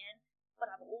opinion,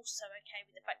 but I'm also okay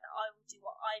with the fact that I will do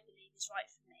what I believe is right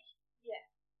for me. Yeah.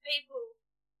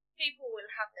 People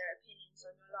will have their opinions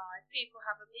on your life. People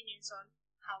have opinions on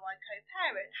how I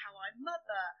co-parent, how I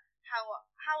mother,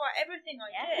 how everything I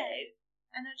do.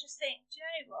 And I just think, do you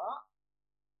know what?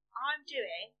 I'm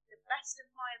doing the best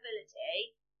of my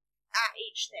ability at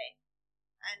each thing.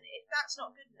 And if that's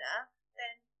not good enough,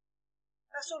 then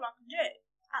that's all I can do.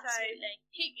 Absolutely.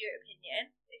 So keep your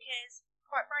opinion, because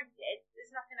quite frankly,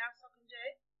 there's nothing else I can do.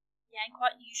 Yeah, and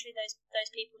quite usually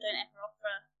those people don't ever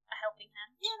offer a helping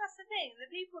hand. Yeah, that's the thing. The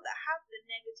people that have the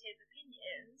negative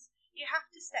opinions, you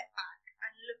have to step back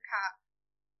and look at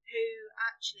who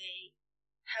actually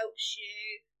helps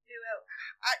you, who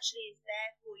actually is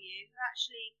there for you, who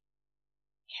actually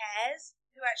cares,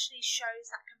 who actually shows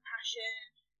that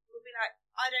compassion, will be like,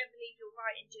 I don't believe you're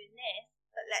right in doing this,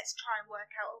 but let's try and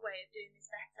work out a way of doing this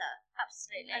better.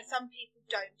 Absolutely. And some people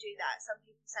don't do that. Some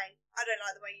people say, I don't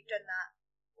like the way you've done that,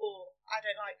 or I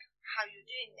don't like how you're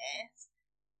doing this,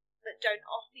 but don't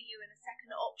offer you a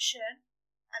second option.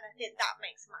 And I think that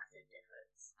makes a massive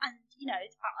difference. And, you know,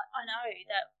 I know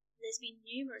that there's been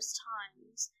numerous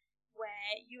times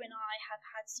where you and I have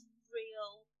had some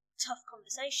real tough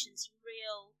conversations,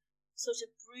 real sort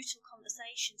of brutal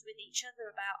conversations with each other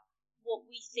about what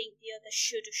we think the other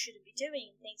should or shouldn't be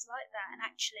doing and things like that. And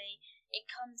actually,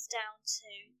 it comes down to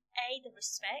A, the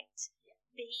respect,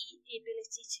 B, the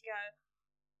ability to go,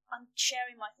 I'm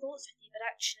sharing my thoughts with you, but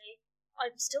actually,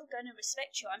 I'm still going to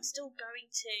respect you. I'm still going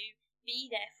to be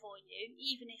there for you,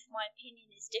 even if my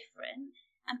opinion is different,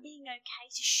 and being okay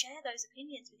to share those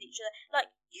opinions with each other. Like,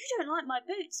 you don't like my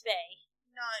boots, B.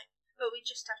 No, but we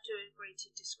just have to agree to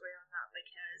disagree on that,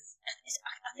 because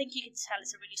I think you can tell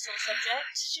it's a really sore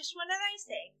subject. It's just one of those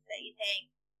things that you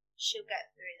think, she'll get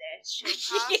through this, she'll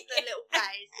pass the little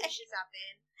phase that she's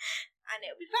having, and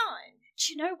it'll be fine. Do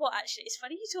you know what, actually? It's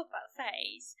funny you talk about the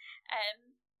phase.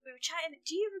 We were chatting,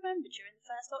 do you remember during the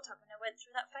first lockdown when I went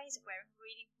through that phase of wearing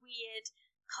really weird,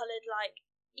 coloured, like,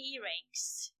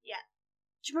 earrings? Yeah.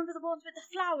 Do you remember the ones with the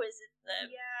flowers in them?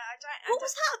 Yeah, What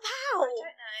was that about? I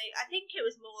don't know. I think it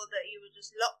was more that you were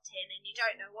just locked in and you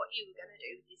don't know what you were going to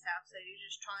do with yourself, so you're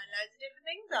just trying loads of different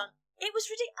things on. It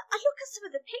was ridiculous. I look at some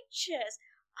of the pictures.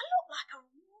 I look like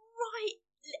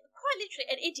quite literally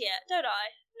an idiot, don't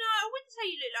I? No, I wouldn't say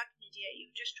you look like an idiot.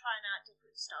 You were just trying out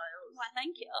different styles. Why,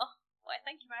 thank you. Why,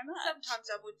 thank you very much. Sometimes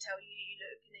I would tell you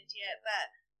look an idiot, but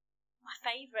my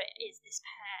favourite is this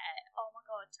pair. Oh my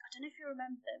god, I don't know if you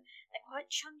remember them. They're quite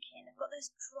chunky and they've got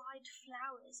those dried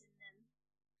flowers in them.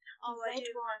 Oh, I do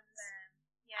remember them.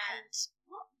 Yeah. And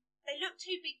what? They look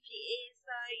too big for your ears,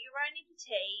 though. You're only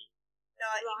petite.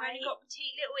 Like, you've only Right. got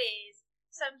petite little ears.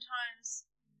 Sometimes,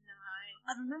 no.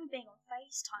 I remember being on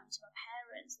FaceTime to my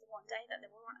parents the one day that they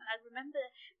were on, and I remember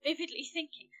vividly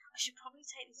thinking, I should probably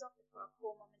take these off before I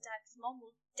call Mum and Dad, because Mum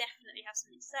will definitely have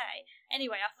something to say.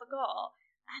 Anyway, I forgot,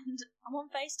 and I'm on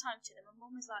FaceTime to them, and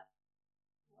Mum is like,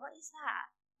 what is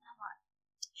that? And I'm like,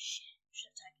 shit, I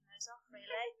should have taken those off,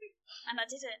 really. And I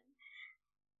didn't.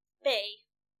 B.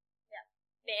 Yeah.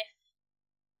 Biff.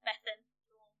 Bethan.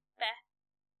 Beth.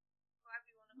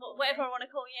 Whatever I want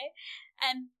to call you.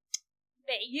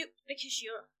 B, because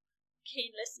you're a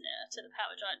keen listener to the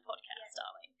Power Giant podcast,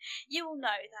 darling, you will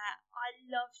know that I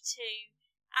love to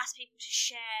ask people to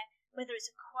share, whether it's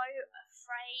a quote, a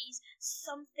phrase,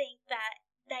 something that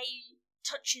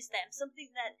touches them,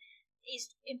 something that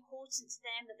is important to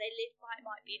them, that they live by. It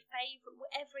might be a favourite,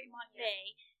 whatever it might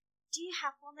be. Do you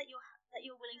have one that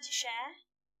you're willing to share?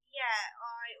 Yeah,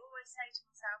 I always say to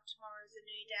myself, tomorrow's a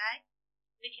new day,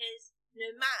 because no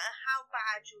matter how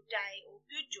bad your day or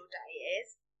good your day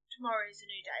is, tomorrow is a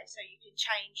new day, so you can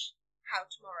change how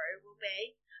tomorrow will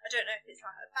be. I don't know if it's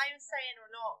like a famous saying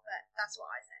or not, but that's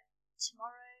what I say.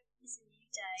 Tomorrow is a new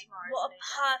day. Tomorrow's What a a new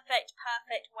day.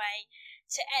 perfect way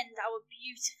to end our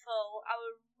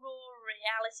raw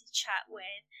reality chat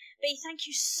with. B, thank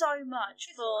you so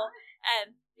much for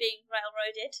being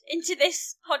railroaded into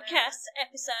this podcast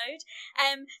episode.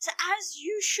 So as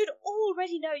you should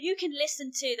already know, you can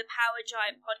listen to the Power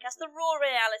Giant podcast, the Raw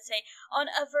Reality, on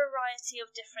a variety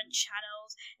of different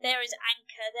channels. There is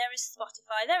Anchor, there is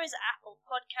Spotify, there is Apple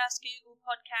Podcast, Google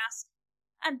Podcast,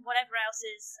 and whatever else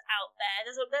is out there.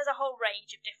 There's a whole range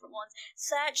of different ones.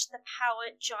 Search the Power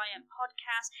Giant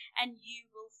podcast and you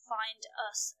will find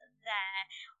us there.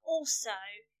 Also,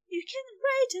 you can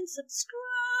rate and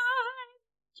subscribe.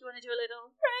 Do you want to do a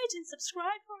little rate and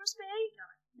subscribe for us, B?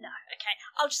 No. Okay,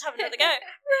 I'll just have another go.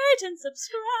 Rate and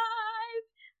subscribe.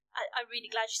 I'm really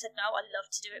glad you said no. I'd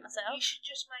love to do it myself. You should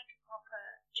just make a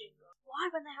proper jingle. Why,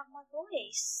 when they have my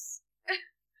voice?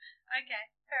 Okay,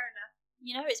 fair enough.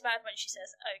 You know it's bad when she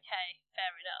says, okay, fair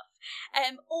enough.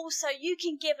 Also, you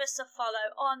can give us a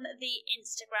follow on the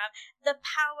Instagram, the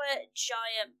Power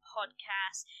Giant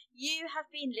Podcast. You have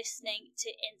been listening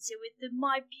to Insta with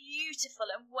my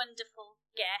beautiful and wonderful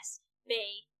guest,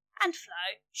 B, and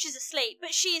Flo. She's asleep,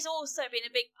 but she has also been a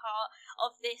big part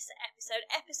of this episode,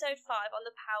 episode 5 on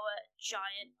the Power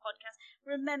Giant Podcast.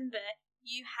 Remember,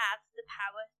 you have the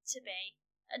power to be.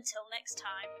 Until next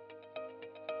time.